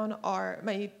Cape Town,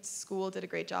 my school did a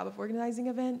great job of organizing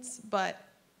events, but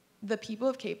the people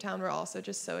of Cape Town were also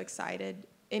just so excited.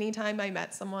 Anytime I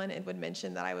met someone and would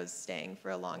mention that I was staying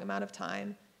for a long amount of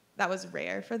time, that was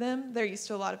rare for them. They're used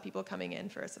to a lot of people coming in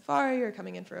for a safari or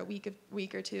coming in for a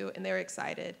week or two, and they were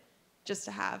excited just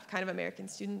to have kind of American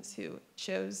students who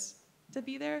chose to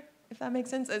be there, if that makes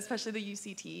sense, especially the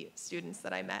UCT students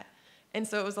that I met. And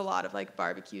so it was a lot of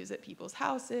barbecues at people's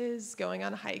houses, going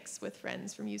on hikes with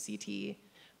friends from UCT,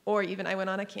 or even I went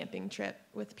on a camping trip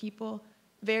with people.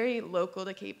 Very local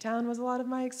to Cape Town was a lot of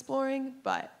my exploring,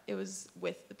 but it was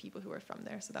with the people who were from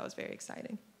there, so that was very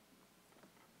exciting.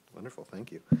 Wonderful,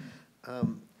 thank you.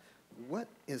 What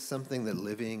is something that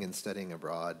living and studying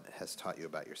abroad has taught you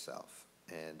about yourself?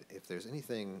 And if there's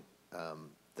anything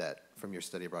that from your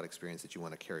study abroad experience that you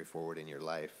want to carry forward in your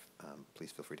life,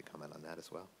 please feel free to comment on that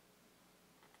as well.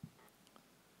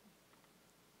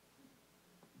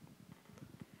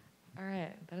 All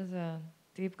right, that is a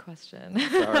deep question.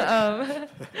 Sorry.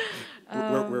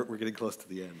 We're getting close to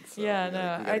the end, so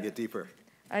yeah, we gotta get deeper.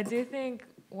 I do think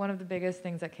one of the biggest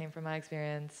things that came from my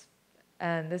experience,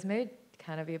 and this may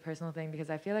kind of be a personal thing because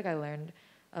I feel like I learned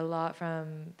a lot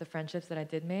from the friendships that I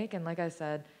did make, and like I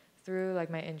said, through like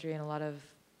my injury and a lot of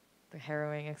the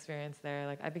harrowing experience there,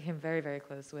 like I became very, very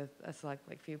close with a select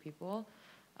like few people.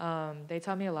 They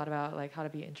taught me a lot about like how to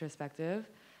be introspective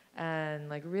and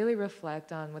like really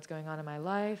reflect on what's going on in my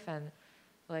life and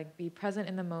like be present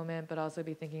in the moment, but also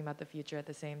be thinking about the future at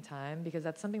the same time, because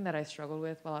that's something that I struggled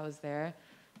with while I was there.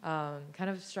 Kind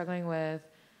of struggling with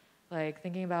like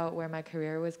thinking about where my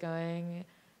career was going,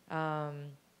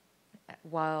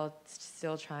 while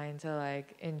still trying to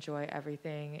like enjoy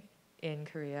everything in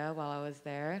Korea while I was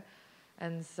there.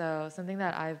 And so something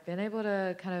that I've been able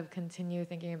to kind of continue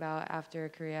thinking about after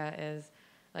Korea is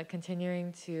like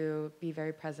continuing to be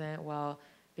very present while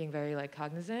being very like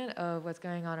cognizant of what's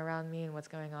going on around me and what's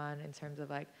going on in terms of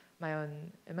like my own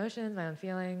emotions, my own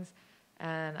feelings.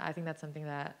 And I think that's something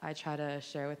that I try to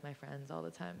share with my friends all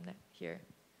the time here.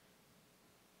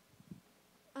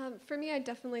 For me, I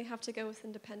definitely have to go with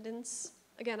independence.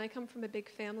 Again, I come from a big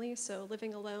family, so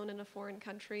living alone in a foreign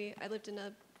country, I lived in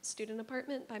a student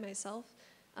apartment by myself.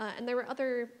 And there were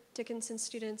other Dickinson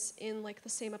students in like the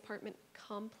same apartment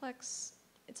complex.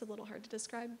 It's a little hard to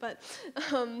describe, but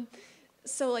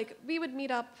so like we would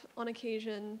meet up on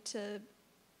occasion to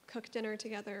cook dinner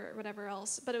together or whatever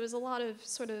else, but it was a lot of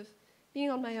sort of being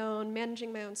on my own,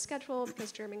 managing my own schedule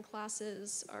because German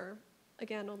classes are,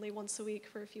 again, only once a week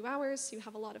for a few hours, so you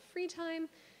have a lot of free time.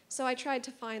 So I tried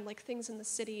to find like things in the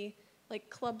city, like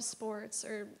club sports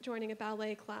or joining a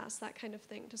ballet class, that kind of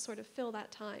thing, to sort of fill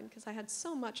that time because I had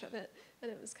so much of it and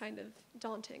it was kind of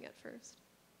daunting at first.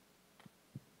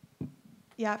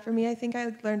 Yeah, for me, I think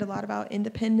I learned a lot about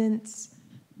independence.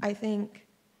 I think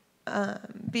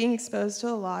being exposed to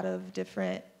a lot of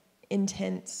different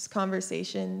intense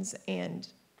conversations and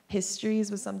histories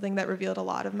was something that revealed a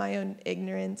lot of my own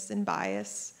ignorance and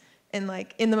bias, and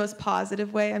like in the most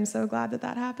positive way. I'm so glad that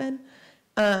that happened.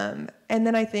 And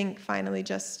then I think finally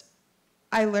just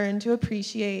I learned to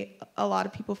appreciate a lot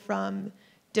of people from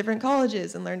different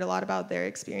colleges and learned a lot about their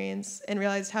experience and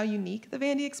realized how unique the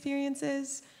Vandy experience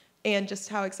is and just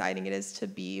how exciting it is to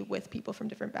be with people from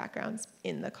different backgrounds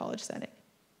in the college setting.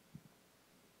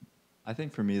 I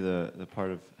think for me, the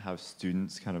part of how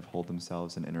students kind of hold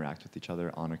themselves and interact with each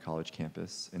other on a college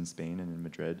campus in Spain and in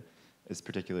Madrid is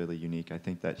particularly unique. I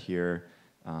think that here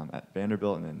at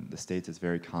Vanderbilt and in the States, it's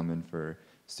very common for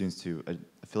students to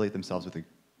affiliate themselves with a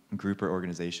group or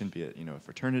organization, be it a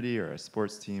fraternity or a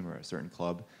sports team or a certain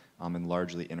club, and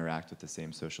largely interact with the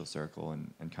same social circle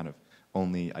and kind of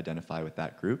only identify with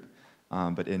that group.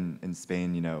 But in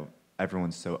Spain,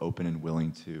 everyone's so open and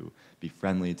willing to be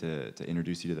friendly, to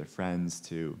introduce you to their friends,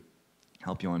 to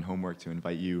help you on homework, to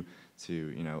invite you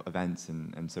to events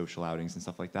and social outings and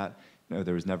stuff like that.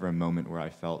 There was never a moment where I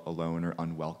felt alone or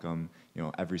unwelcome.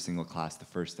 Every single class, the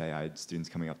first day, I had students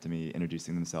coming up to me,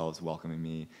 introducing themselves, welcoming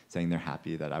me, saying they're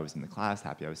happy that I was in the class,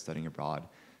 happy I was studying abroad,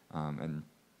 and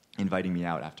inviting me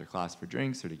out after class for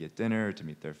drinks or to get dinner, or to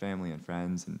meet their family and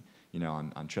friends, and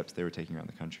on trips they were taking around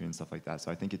the country and stuff like that.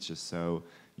 So I think it's just so,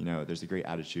 there's a great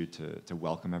attitude to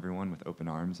welcome everyone with open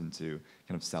arms and to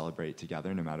kind of celebrate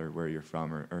together no matter where you're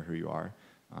from or who you are,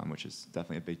 which is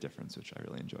definitely a big difference, which I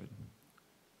really enjoyed.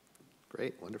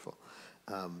 Great, wonderful.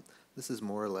 This is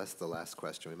more or less the last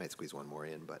question. We might squeeze one more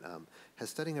in, but has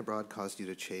studying abroad caused you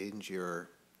to change your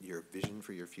vision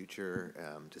for your future,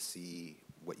 to see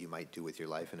what you might do with your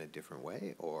life in a different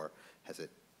way, or has it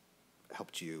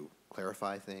helped you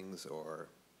clarify things, or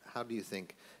how do you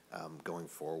think going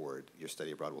forward your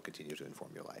study abroad will continue to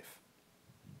inform your life?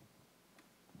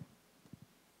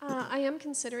 I am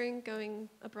considering going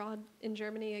abroad in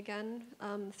Germany again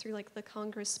through like the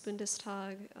Congress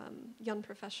Bundestag Young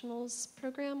Professionals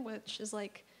program, which is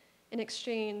like an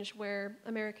exchange where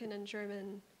American and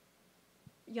German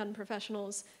young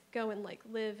professionals go and like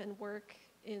live and work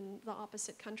in the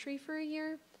opposite country for a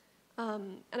year.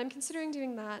 And I'm considering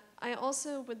doing that. I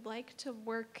also would like to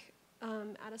work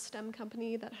at a STEM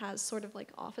company that has sort of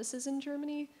like offices in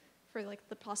Germany, for like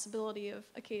the possibility of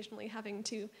occasionally having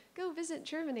to go visit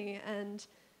Germany and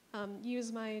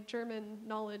use my German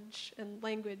knowledge and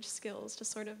language skills to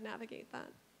sort of navigate that.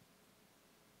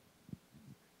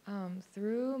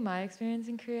 Through my experience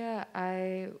in Korea,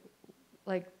 I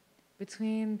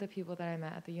between the people that I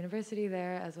met at the university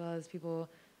there, as well as people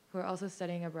who are also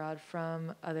studying abroad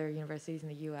from other universities in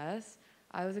the US,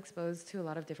 I was exposed to a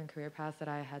lot of different career paths that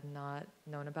I had not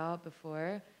known about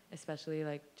before, especially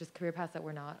like just career paths that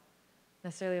were not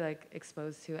necessarily like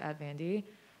exposed to at Vandy.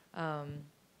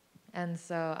 And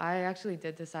so I actually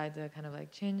did decide to kind of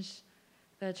like change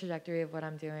the trajectory of what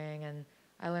I'm doing, and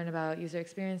I learned about user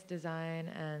experience design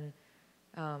and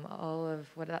all of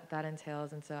what that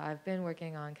entails. And so I've been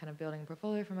working on kind of building a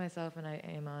portfolio for myself, and I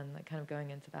aim on like kind of going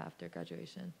into that after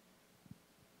graduation.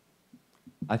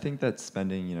 I think that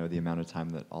spending, the amount of time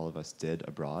that all of us did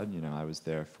abroad, I was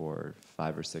there for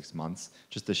 5 or 6 months,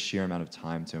 just the sheer amount of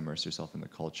time to immerse yourself in the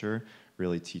culture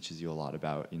really teaches you a lot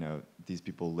about, these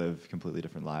people live completely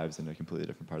different lives in a completely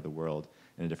different part of the world,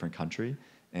 in a different country,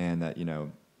 and that,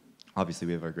 obviously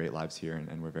we have our great lives here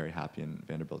and we're very happy, and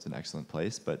Vanderbilt's an excellent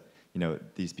place, but,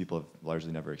 these people have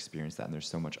largely never experienced that, and there's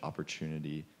so much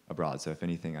opportunity abroad. So if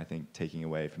anything, I think taking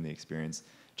away from the experience,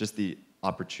 just the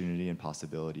opportunity and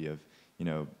possibility of,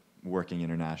 working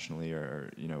internationally, or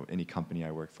any company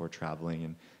I work for,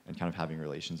 traveling and kind of having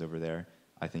relations over there,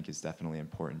 I think is definitely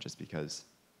important, just because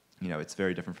it's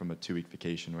very different from a 2-week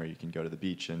vacation where you can go to the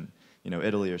beach in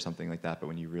Italy or something like that. But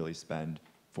when you really spend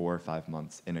 4 or 5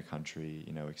 months in a country,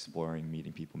 exploring,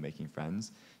 meeting people, making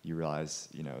friends, you realize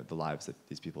the lives that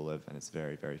these people live, and it's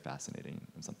very, very fascinating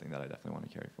and something that I definitely want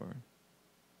to carry forward.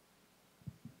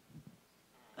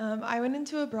 I went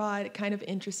into abroad kind of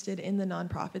interested in the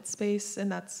nonprofit space,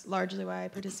 and that's largely why I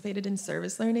participated in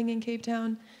service learning in Cape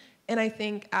Town. And I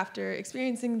think after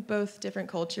experiencing both different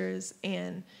cultures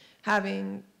and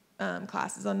having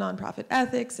classes on nonprofit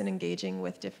ethics and engaging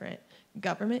with different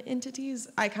government entities,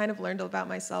 I kind of learned about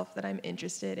myself that I'm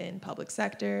interested in public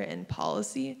sector and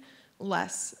policy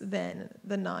less than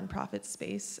the nonprofit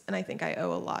space. And I think I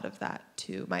owe a lot of that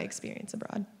to my experience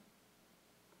abroad.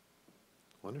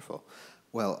 Wonderful.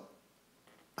 Well,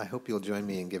 I hope you'll join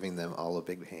me in giving them all a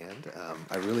big hand.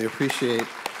 I really appreciate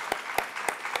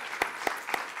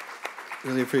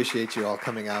you all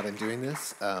coming out and doing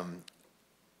this.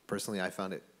 Personally, I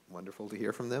found it wonderful to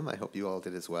hear from them. I hope you all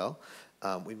did as well.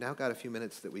 We've now got a few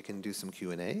minutes that we can do some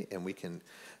Q&A, and we can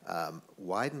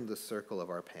widen the circle of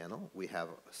our panel. We have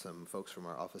some folks from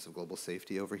our Office of Global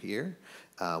Safety over here.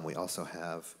 We also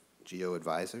have GEO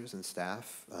advisors and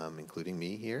staff, including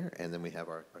me here, and then we have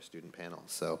our student panel.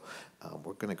 So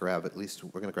we're going to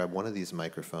grab one of these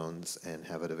microphones and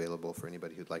have it available for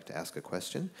anybody who'd like to ask a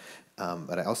question.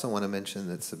 But I also want to mention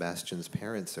that Sebastian's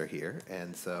parents are here,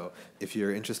 and so if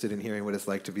you're interested in hearing what it's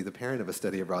like to be the parent of a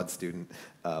study abroad student,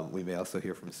 we may also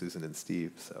hear from Susan and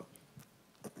Steve. So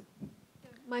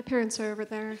My parents are over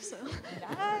there, so.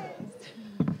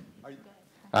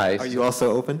 Hi. are you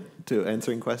also open to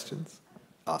answering questions?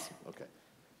 Awesome. Okay.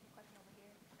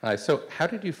 Hi. So how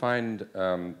did you find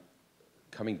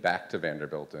coming back to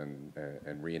Vanderbilt and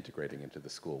reintegrating into the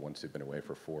school once you've been away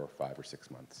for 4 or 5 or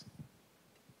 6 months?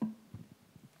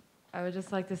 I would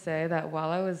just like to say that while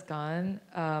I was gone,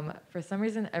 for some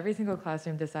reason, every single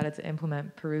classroom decided to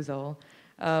implement Perusal,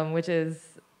 which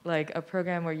is like a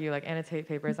program where you like annotate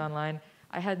papers online.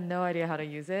 I had no idea how to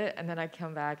use it, and then I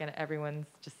come back and everyone's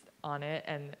just on it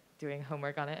and doing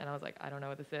homework on it, and I was like, I don't know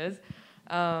what this is.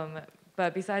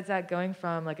 But besides that, going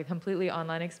from like a completely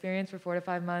online experience for 4 to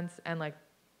 5 months, and like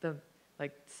the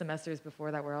semesters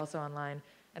before that were also online,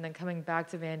 and then coming back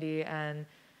to Vandy and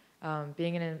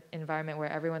being in an environment where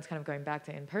everyone's kind of going back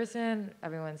to in-person,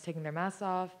 everyone's taking their masks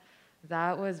off,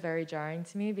 that was very jarring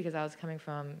to me, because I was coming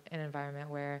from an environment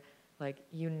where like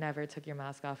you never took your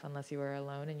mask off unless you were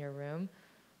alone in your room.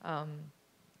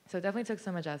 So it definitely took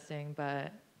some adjusting,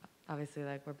 but obviously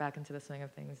like we're back into the swing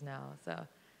of things now, so.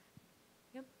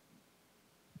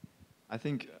 I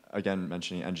think, again,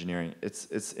 mentioning engineering,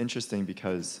 it's interesting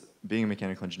because being a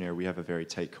mechanical engineer, we have a very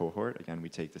tight cohort. Again, we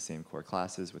take the same core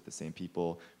classes with the same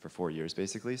people for 4 years,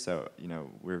 basically. So,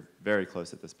 we're very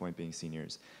close at this point, being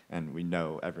seniors, and we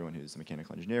know everyone who's a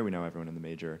mechanical engineer. We know everyone in the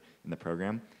major in the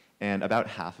program. And about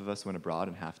half of us went abroad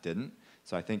and half didn't.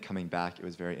 So I think coming back, it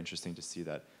was very interesting to see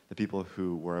that the people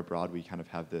who were abroad, we kind of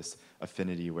have this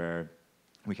affinity where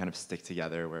we kind of stick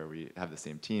together, where we have the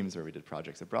same teams, where we did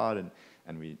projects abroad,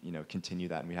 and we continue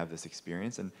that, and we have this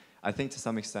experience. And I think to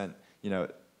some extent,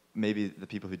 maybe the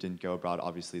people who didn't go abroad,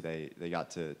 obviously they got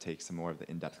to take some more of the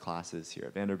in-depth classes here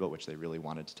at Vanderbilt, which they really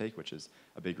wanted to take, which is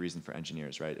a big reason for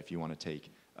engineers, right? If you want to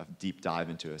take a deep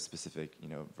dive into a specific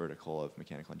vertical of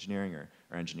mechanical engineering or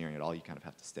engineering at all, you kind of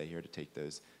have to stay here to take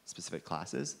those specific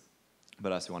classes.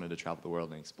 But us who wanted to travel the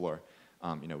world and explore,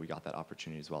 we got that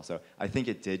opportunity as well. So I think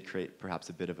it did create perhaps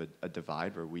a bit of a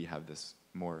divide where we have this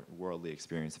more worldly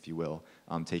experience, if you will,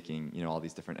 taking all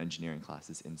these different engineering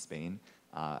classes in Spain,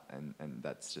 and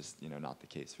that's just not the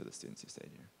case for the students who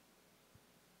stayed here.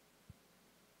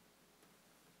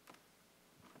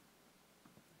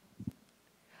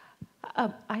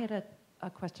 I had a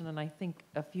question, and I think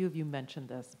a few of you mentioned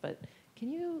this, but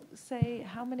can you say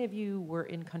how many of you were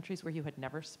in countries where you had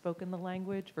never spoken the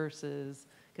language versus,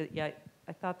 'cause, yeah,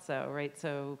 I thought so, right?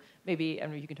 So maybe, I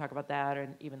mean, you can talk about that,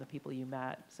 and even the people you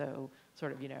met. So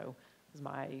sort of, is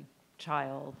my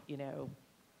child,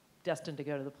 destined to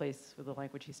go to the place with the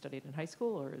language he studied in high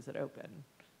school, or is it open?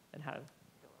 And how?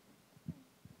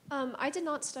 I did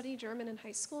not study German in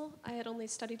high school. I had only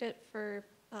studied it for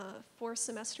 4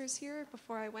 semesters here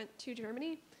before I went to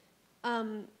Germany.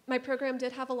 My program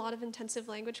did have a lot of intensive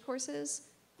language courses.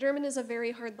 German is a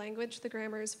very hard language. The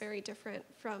grammar is very different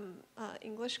from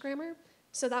English grammar.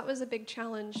 So that was a big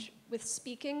challenge with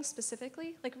speaking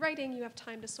specifically. Like writing, you have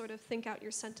time to sort of think out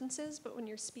your sentences, but when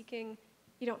you're speaking,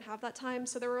 you don't have that time.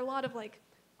 So there were a lot of like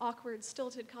awkward,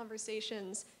 stilted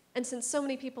conversations. And since so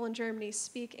many people in Germany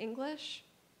speak English,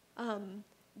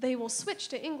 they will switch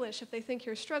to English if they think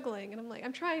you're struggling. And I'm like,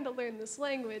 I'm trying to learn this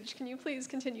language. Can you please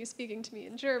continue speaking to me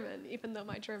in German, even though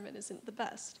my German isn't the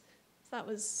best? So that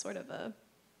was sort of a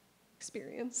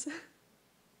experience.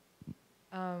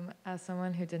 As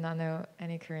someone who did not know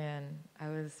any Korean, I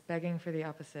was begging for the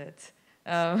opposite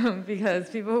because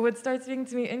people would start speaking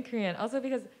to me in Korean. Also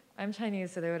because I'm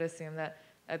Chinese, so they would assume that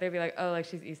they'd be like, oh, like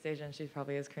she's East Asian, she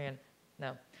probably is Korean.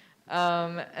 No.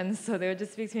 And so they would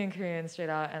just speak to me in Korean straight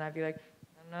out, and I'd be like,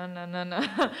 no, no, no,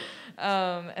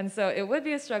 no. And so it would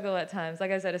be a struggle at times,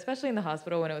 like I said, especially in the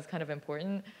hospital when it was kind of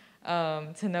important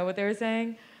to know what they were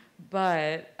saying.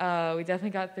 But we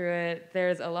definitely got through it.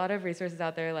 There's a lot of resources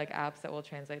out there, like apps that will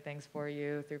translate things for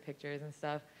you through pictures and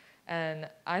stuff. And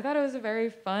I thought it was a very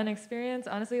fun experience,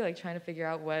 honestly, like trying to figure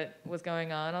out what was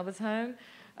going on all the time.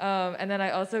 And then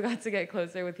I also got to get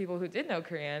closer with people who did know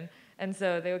Korean. And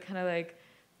so they would kind of like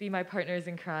be my partners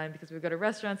in crime because we would go to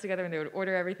restaurants together and they would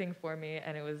order everything for me.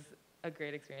 And it was a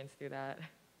great experience through that.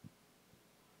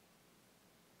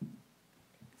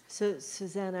 So,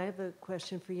 Suzanne, I have a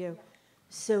question for you.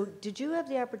 So did you have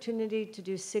the opportunity to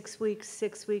do 6 weeks,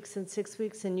 6 weeks, and 6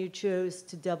 weeks, and you chose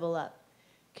to double up?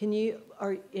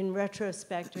 In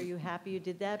retrospect, are you happy you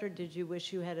did that, or did you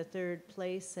wish you had a third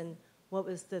place, and what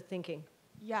was the thinking?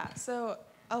 Yeah, so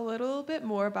a little bit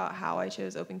more about how I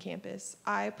chose open campus.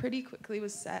 I pretty quickly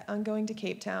was set on going to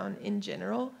Cape Town in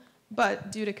general,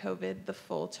 but due to COVID, the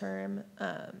full term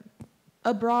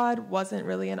abroad wasn't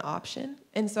really an option,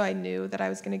 and so I knew that I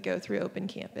was going to go through open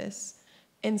campus.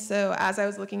 And so as I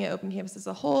was looking at open campus as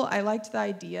a whole, I liked the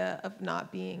idea of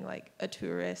not being like a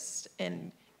tourist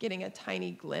and getting a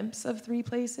tiny glimpse of 3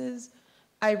 places.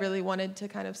 I really wanted to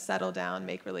kind of settle down,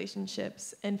 make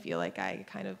relationships, and feel like I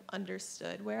kind of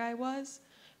understood where I was.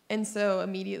 And so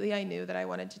immediately I knew that I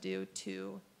wanted to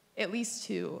do at least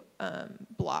two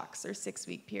blocks or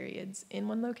 6-week periods in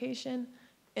one location.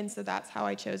 And so that's how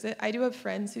I chose it. I do have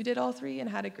friends who did all 3 and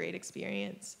had a great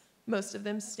experience. Most of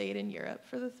them stayed in Europe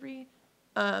for the 3.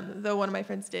 Though one of my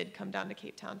friends did come down to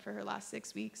Cape Town for her last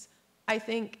 6 weeks. I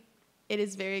think it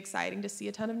is very exciting to see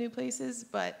a ton of new places,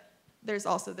 but there's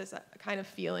also this kind of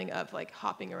feeling of like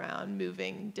hopping around,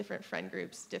 moving, different friend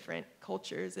groups, different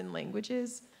cultures and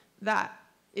languages. That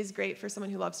is great for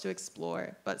someone who loves to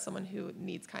explore, but someone who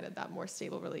needs kind of that more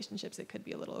stable relationships, it could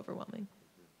be a little overwhelming.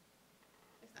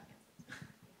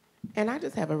 And I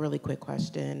just have a really quick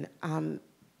question.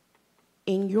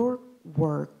 In your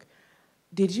work,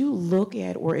 did you look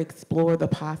at or explore the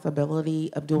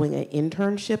possibility of doing an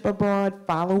internship abroad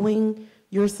following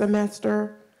your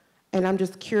semester? And I'm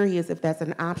just curious if that's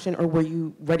an option, or were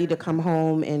you ready to come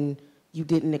home and you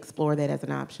didn't explore that as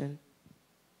an option?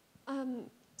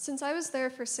 Since I was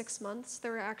there for 6 months,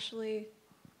 there were actually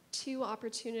 2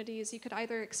 opportunities. You could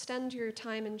either extend your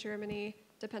time in Germany,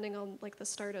 depending on like the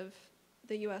start of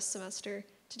the US semester,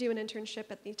 to do an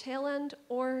internship at the tail end,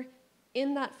 or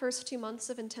in that first 2 months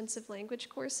of intensive language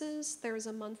courses, there was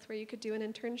a month where you could do an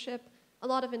internship. A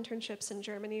lot of internships in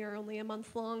Germany are only a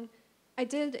month long. I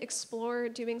did explore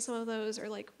doing some of those or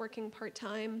like working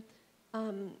part-time,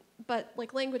 but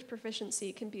like language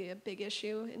proficiency can be a big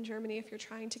issue in Germany if you're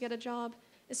trying to get a job,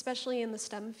 especially in the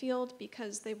STEM field,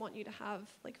 because they want you to have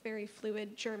like very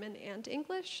fluid German and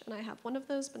English, and I have one of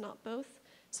those, but not both.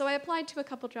 So I applied to a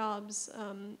couple jobs,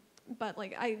 but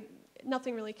like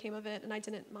nothing really came of it, and I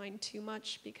didn't mind too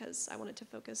much because I wanted to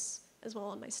focus as well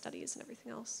on my studies and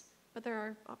everything else. But there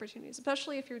are opportunities,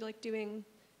 especially if you're like doing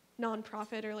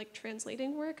nonprofit or like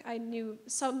translating work. I knew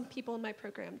some people in my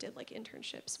program did like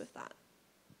internships with that.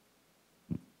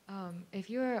 If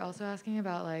you were also asking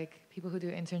about like people who do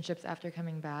internships after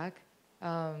coming back,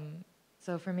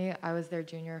 so for me, I was their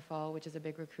junior fall, which is a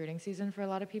big recruiting season for a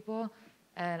lot of people,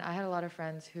 and I had a lot of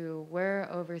friends who were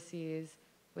overseas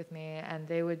with me, and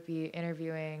they would be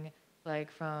interviewing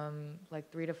like from like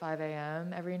 3 to 5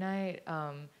 a.m. every night,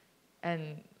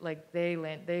 and like they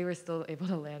were still able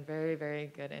to land very, very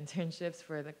good internships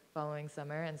for the following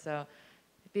summer, and so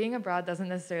being abroad doesn't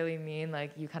necessarily mean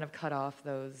like you kind of cut off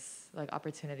those like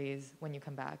opportunities when you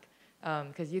come back,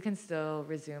 because you can still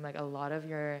resume like a lot of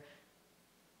your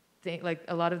like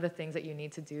a lot of the things that you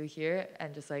need to do here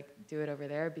and just like do it over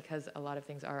there, because a lot of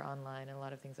things are online and a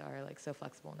lot of things are like so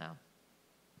flexible now.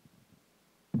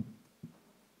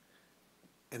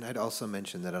 And I'd also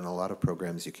mention that on a lot of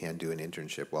programs you can do an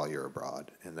internship while you're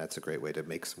abroad, and that's a great way to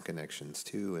make some connections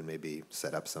too, and maybe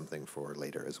set up something for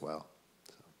later as well.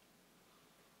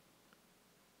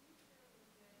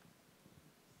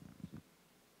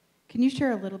 Can you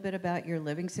share a little bit about your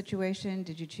living situation?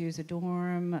 Did you choose a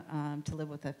dorm to live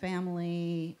with a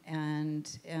family?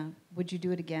 And would you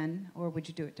do it again, or would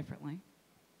you do it differently?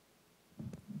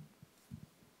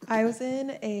 I was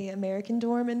in a American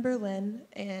dorm in Berlin,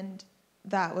 and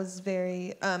that was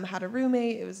very, had a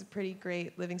roommate. It was a pretty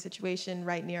great living situation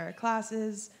right near our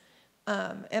classes.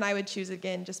 And I would choose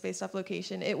again just based off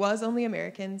location. It was only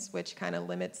Americans, which kind of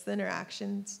limits the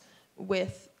interactions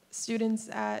with students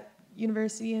at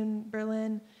university in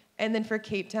Berlin. And then for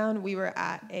Cape Town, we were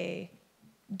at a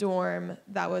dorm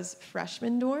that was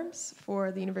freshman dorms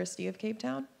for the University of Cape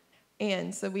Town.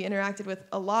 And so we interacted with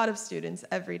a lot of students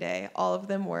every day. All of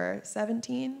them were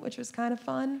 17, which was kind of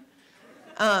fun.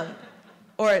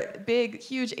 Or big,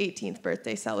 huge 18th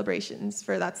birthday celebrations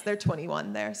they're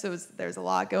 21 there. So there's a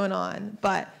lot going on.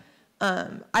 But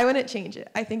I wouldn't change it.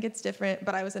 I think it's different,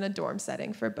 but I was in a dorm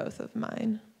setting for both of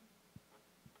mine.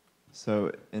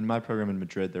 So in my program in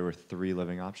Madrid, there were 3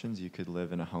 living options. You could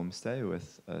live in a homestay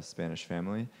with a Spanish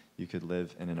family. You could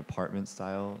live in an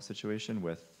apartment-style situation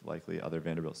with likely other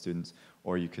Vanderbilt students,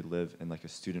 or you could live in like a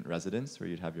student residence where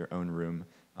you'd have your own room,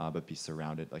 but be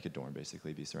surrounded, like a dorm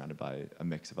basically, be surrounded by a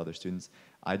mix of other students.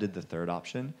 I did the 3rd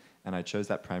option, and I chose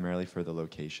that primarily for the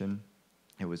location.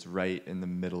 It was right in the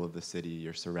middle of the city.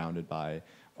 You're surrounded by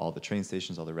all the train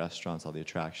stations, all the restaurants, all the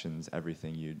attractions,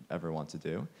 everything you'd ever want to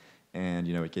do. And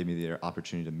it gave me the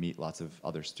opportunity to meet lots of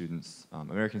other students,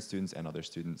 American students and other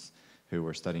students who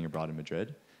were studying abroad in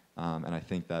Madrid. And I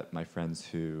think that my friends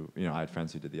I had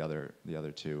friends who did the other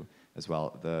 2 as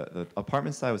well. The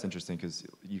apartment style was interesting because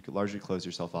you could largely close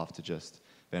yourself off to just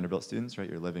Vanderbilt students, right?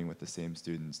 You're living with the same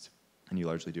students, and you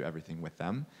largely do everything with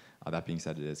them. That being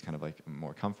said, it is kind of like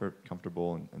more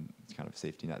comfortable, and it's kind of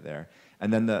safety net there.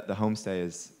 And then the homestay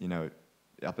is,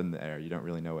 up in the air. You don't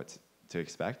really know what to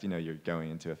expect. You're going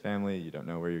into a family, you don't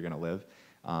know where you're going to live.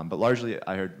 But largely,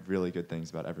 I heard really good things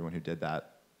about everyone who did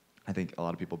that. I think a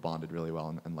lot of people bonded really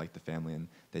well and liked the family, and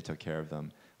they took care of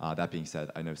them. That being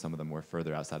said, I know some of them were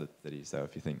further outside of the city, so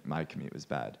if you think my commute was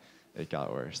bad, it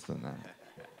got worse than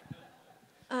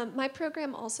that. My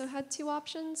program also had 2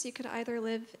 options. You could either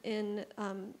live in,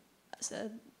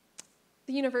 the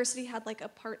university had like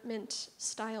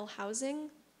apartment-style housing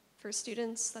for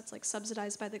students that's like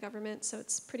subsidized by the government, so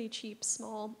it's pretty cheap,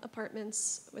 small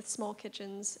apartments with small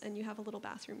kitchens, and you have a little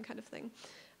bathroom kind of thing.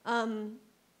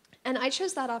 And I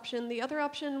chose that option. The other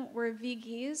option were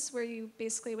VGs, where you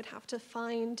basically would have to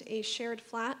find a shared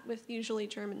flat with usually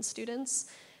German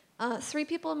students. 3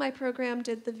 people in my program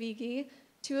did the VG.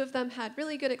 2 of them had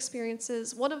really good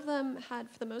experiences. One of them had,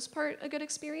 for the most part, a good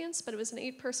experience, but it was an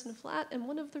 8-person flat, and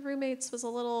one of the roommates was a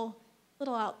little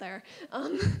out there.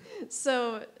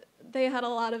 So they had a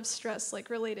lot of stress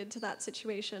related to that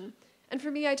situation. And for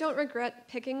me, I don't regret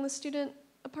picking the student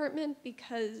apartment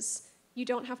because you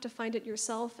don't have to find it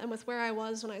yourself. And with where I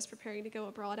was when I was preparing to go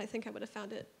abroad, I think I would have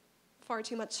found it far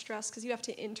too much stress because you have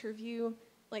to interview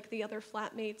the other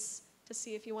flatmates to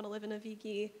see if you want to live in a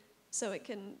VG. So it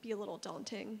can be a little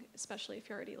daunting, especially if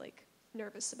you're already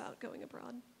nervous about going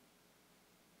abroad.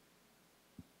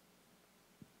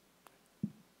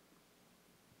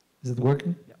 Is it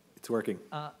working? Yeah. It's working.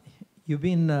 You've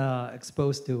been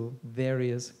exposed to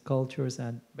various cultures,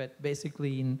 but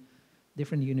basically in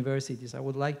different universities. I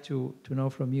would like to know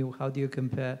from you, how do you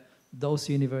compare those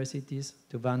universities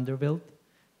to Vanderbilt?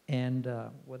 And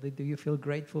whether do you feel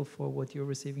grateful for what you're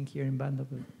receiving here in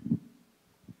Vanderbilt?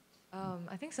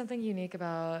 I think something unique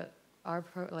about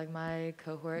my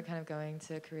cohort kind of going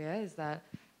to Korea is that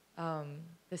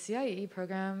the CIEE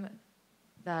program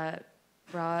that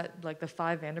brought the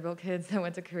 5 Vanderbilt kids that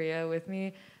went to Korea with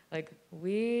me, like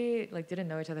we like didn't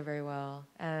know each other very well,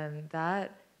 and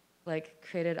that like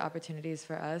created opportunities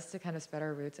for us to kind of spread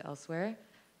our roots elsewhere.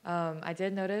 I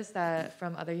did notice that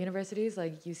from other universities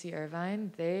like UC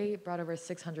Irvine, they brought over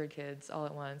 600 kids all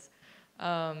at once.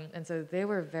 And so they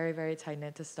were very, very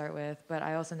tight-knit to start with, but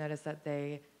I also noticed that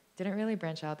they didn't really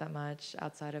branch out that much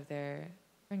outside of their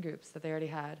friend groups that they already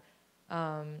had.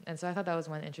 And so I thought that was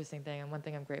one interesting thing and one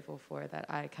thing I'm grateful for that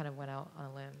I kind of went out on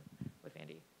a limb with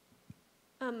Vandy.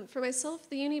 For myself,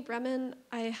 the Uni Bremen,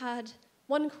 I had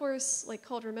one course like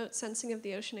called Remote Sensing of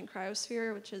the Ocean and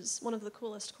Cryosphere, which is one of the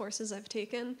coolest courses I've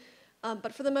taken.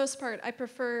 But for the most part, I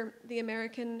prefer the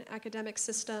American academic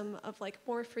system of like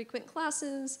more frequent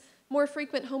classes. More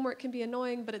frequent homework can be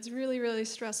annoying, but it's really, really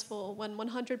stressful when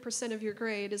 100% of your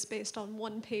grade is based on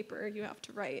one paper you have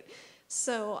to write.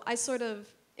 So I sort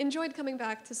of enjoyed coming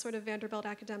back to sort of Vanderbilt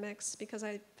academics because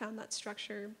I found that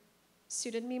structure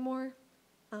suited me more.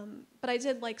 But I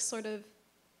did like sort of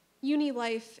uni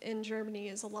life in Germany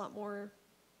is a lot more,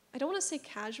 I don't want to say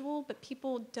casual, but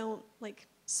people don't like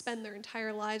spend their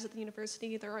entire lives at the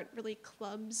university. There aren't really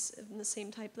clubs in the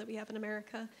same type that we have in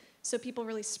America. So people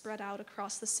really spread out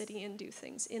across the city and do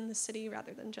things in the city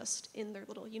rather than just in their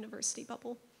little university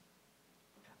bubble.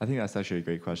 I think that's actually a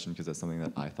great question because that's something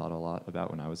that I thought a lot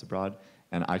about when I was abroad.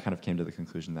 And I kind of came to the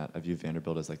conclusion that I view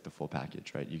Vanderbilt as like the full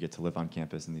package, right? You get to live on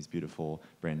campus in these beautiful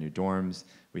brand new dorms.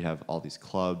 We have all these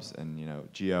clubs and,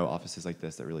 geo offices like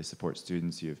this that really support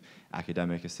students. You have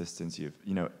academic assistants. You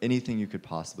have, anything you could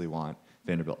possibly want.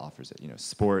 Vanderbilt offers it.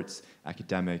 Sports,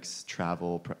 academics,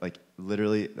 travel, like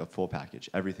literally a full package,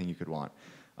 everything you could want.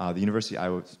 The university I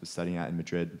was studying at in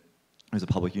Madrid, it was a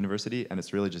public university, and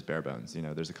it's really just bare bones.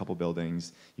 There's a couple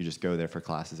buildings. You just go there for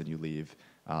classes and you leave.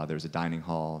 There's a dining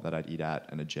hall that I'd eat at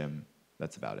and a gym.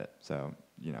 That's about it. So,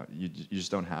 you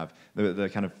just don't have the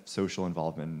kind of social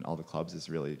involvement in all the clubs is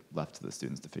really left to the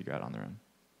students to figure out on their own.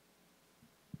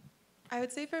 I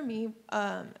would say for me,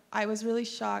 I was really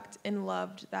shocked and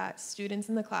loved that students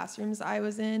in the classrooms I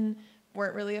was in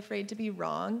weren't really afraid to be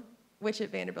wrong, which at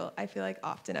Vanderbilt, I feel like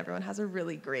often everyone has a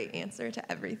really great answer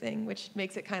to everything, which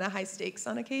makes it kind of high stakes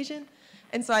on occasion.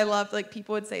 And so I loved, like,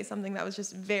 people would say something that was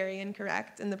just very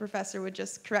incorrect, and the professor would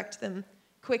just correct them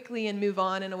quickly and move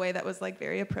on in a way that was, like,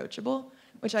 very approachable,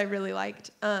 which I really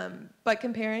liked. But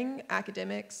comparing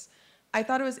academics, I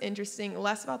thought it was interesting,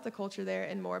 less about the culture there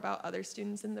and more about other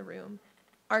students in the room.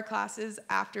 Our classes,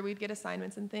 after we'd get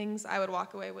assignments and things, I would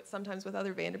walk away sometimes with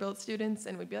other Vanderbilt students,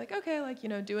 and we'd be like, okay,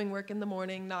 doing work in the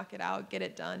morning, knock it out, get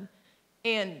it done.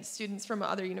 And students from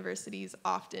other universities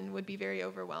often would be very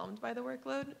overwhelmed by the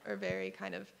workload or very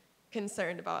kind of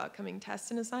concerned about upcoming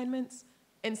tests and assignments.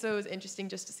 And so it was interesting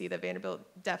just to see that Vanderbilt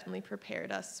definitely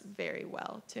prepared us very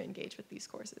well to engage with these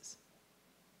courses.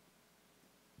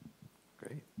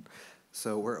 Great.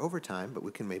 So we're over time, but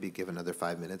we can maybe give another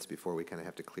 5 minutes before we kind of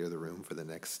have to clear the room for the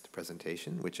next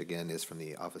presentation, which again is from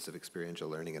the Office of Experiential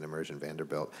Learning and Immersion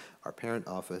Vanderbilt, our parent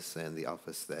office and the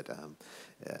office that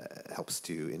helps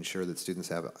to ensure that students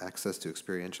have access to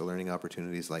experiential learning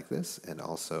opportunities like this and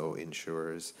also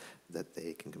ensures that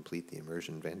they can complete the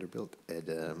Immersion Vanderbilt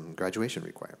graduation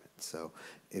requirements. So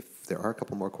if there are a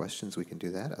couple more questions, we can do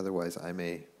that. Otherwise, I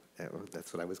may,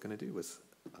 that's what I was going to do, was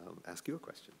ask you a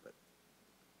question. But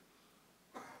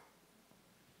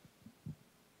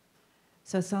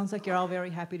so it sounds like you're all very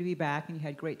happy to be back and you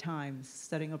had great times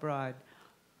studying abroad.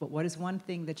 But what is one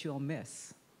thing that you'll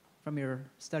miss from your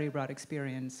study abroad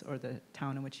experience or the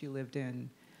town in which you lived in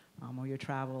or your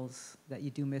travels that you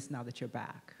do miss now that you're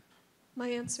back? My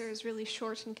answer is really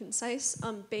short and concise.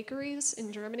 Bakeries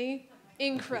in Germany,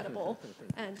 incredible.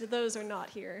 And those are not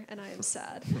here, and I am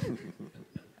sad.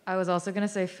 I was also going to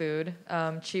say food,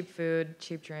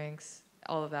 cheap drinks,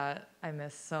 all of that. I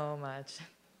miss so much.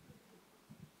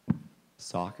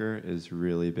 Soccer is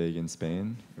really big in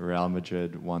Spain. Real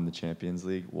Madrid won the Champions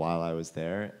League while I was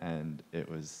there, and it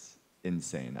was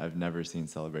insane. I've never seen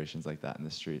celebrations like that in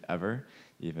the street ever,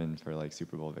 even for like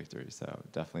Super Bowl victories. So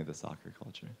definitely the soccer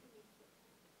culture.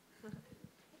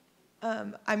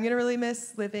 I'm going to really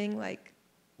miss living like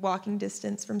walking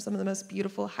distance from some of the most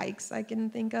beautiful hikes I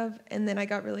can think of. And then I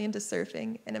got really into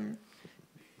surfing, and I'm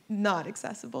not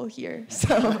accessible here.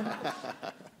 So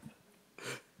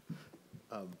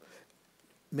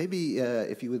maybe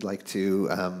if you would like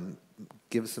to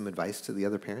give some advice to the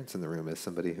other parents in the room as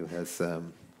somebody who has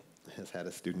had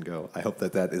a student go. I hope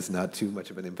that that is not too much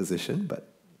of an imposition,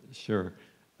 but. Sure.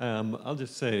 I'll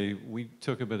just say we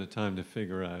took a bit of time to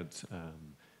figure out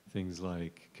things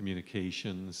like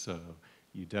communication. So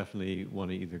you definitely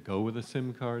want to either go with a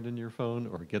SIM card in your phone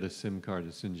or get a SIM card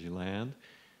as soon as you land.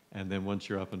 And then once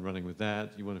you're up and running with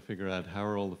that, you want to figure out how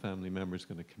are all the family members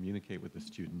going to communicate with the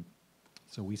student.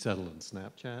 So we settled on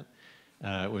Snapchat.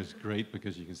 It was great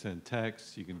because you can send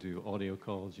texts, you can do audio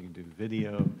calls, you can do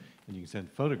video, and you can send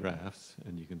photographs,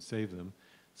 and you can save them.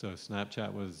 So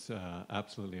Snapchat was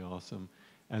absolutely awesome.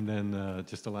 And then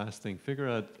just the last thing, figure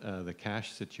out the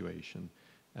cash situation.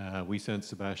 We sent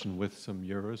Sebastian with some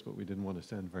euros, but we didn't want to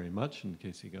send very much in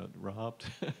case he got robbed.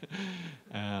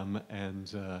 You've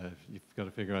got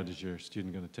to figure out, is your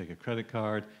student going to take a credit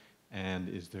card? And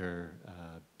is there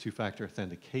two-factor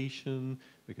authentication?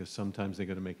 Because sometimes they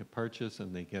got to make a purchase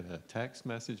and they get a text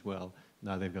message. Well,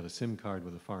 now they've got a SIM card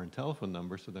with a foreign telephone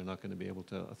number, so they're not going to be able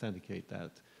to authenticate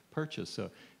that purchase.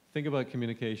 So think about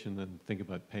communication and think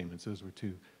about payments. Those were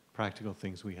two practical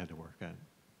things we had to work out.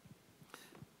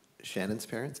 Shannon's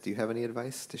parents, do you have any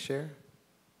advice to share?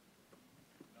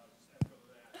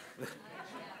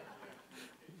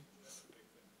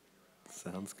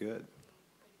 Sounds good.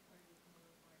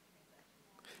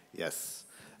 Yes.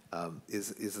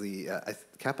 Is the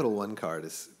Capital One card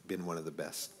has been one of the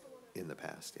best in the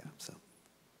past, yeah, so.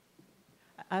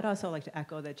 I'd also like to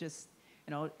echo that just,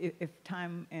 you know, if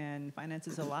time and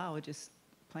finances allow, just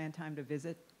plan time to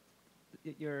visit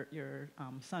your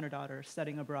son or daughter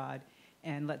studying abroad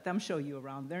and let them show you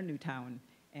around their new town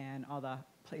and all the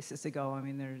places to go. I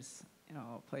mean, there's, you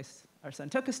know, a place our son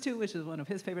took us to, which is one of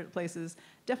his favorite places.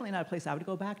 Definitely not a place I would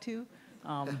go back to.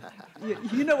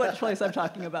 You know which place I'm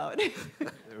talking about.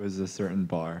 There was a certain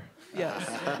bar. Yes.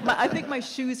 I think my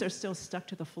shoes are still stuck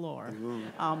to the floor.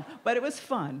 But it was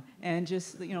fun. And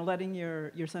just, you know, letting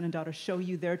your son and daughter show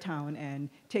you their town and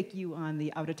take you on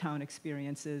the out-of-town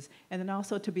experiences. And then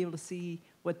also to be able to see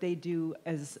what they do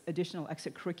as additional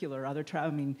extracurricular, other travel.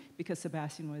 I mean, because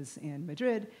Sebastian was in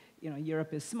Madrid, you know,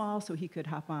 Europe is small, so he could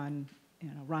hop on, you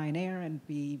know, Ryanair and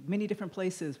be many different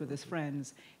places with his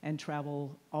friends and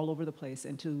travel all over the place.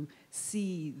 And to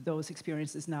see those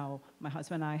experiences now, my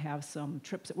husband and I have some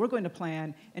trips that we're going to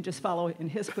plan and just follow in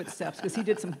his footsteps because he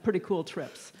did some pretty cool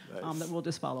trips that we'll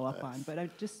just follow up on. But I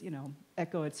just, you know,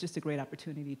 echo, it's just a great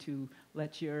opportunity to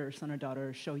let your son or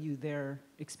daughter show you their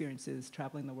experiences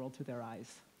traveling the world through their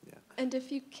eyes. Yeah. And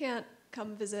if you can't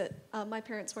come visit, my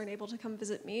parents weren't able to come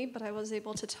visit me, but I was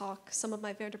able to talk some of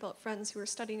my Vanderbilt friends who were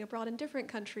studying abroad in different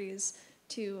countries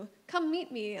to come meet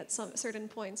me at some certain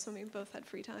points when we both had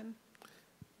free time.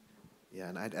 Yeah,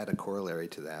 and I'd add a corollary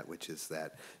to that, which is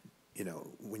that, you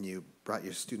know, when you brought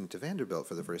your student to Vanderbilt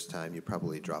for the first time, you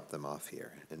probably dropped them off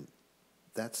here. And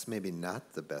that's maybe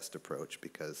not the best approach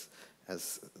because,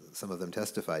 as some of them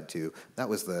testified to, that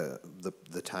was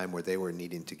the time where they were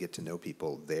needing to get to know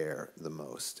people there the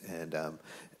most. And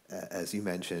as you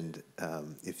mentioned,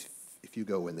 if you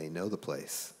go when they know the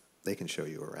place, they can show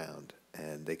you around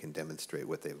and they can demonstrate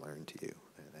what they learned to you.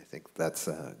 And I think that's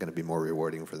going to be more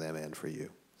rewarding for them and for you.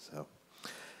 So,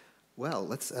 well,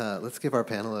 let's give our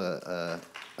panel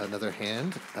another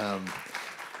hand.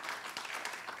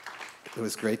 It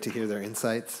was great to hear their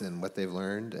insights and what they've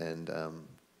learned, and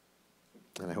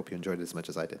I hope you enjoyed it as much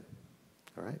as I did.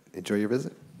 All right, enjoy your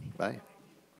visit. Bye.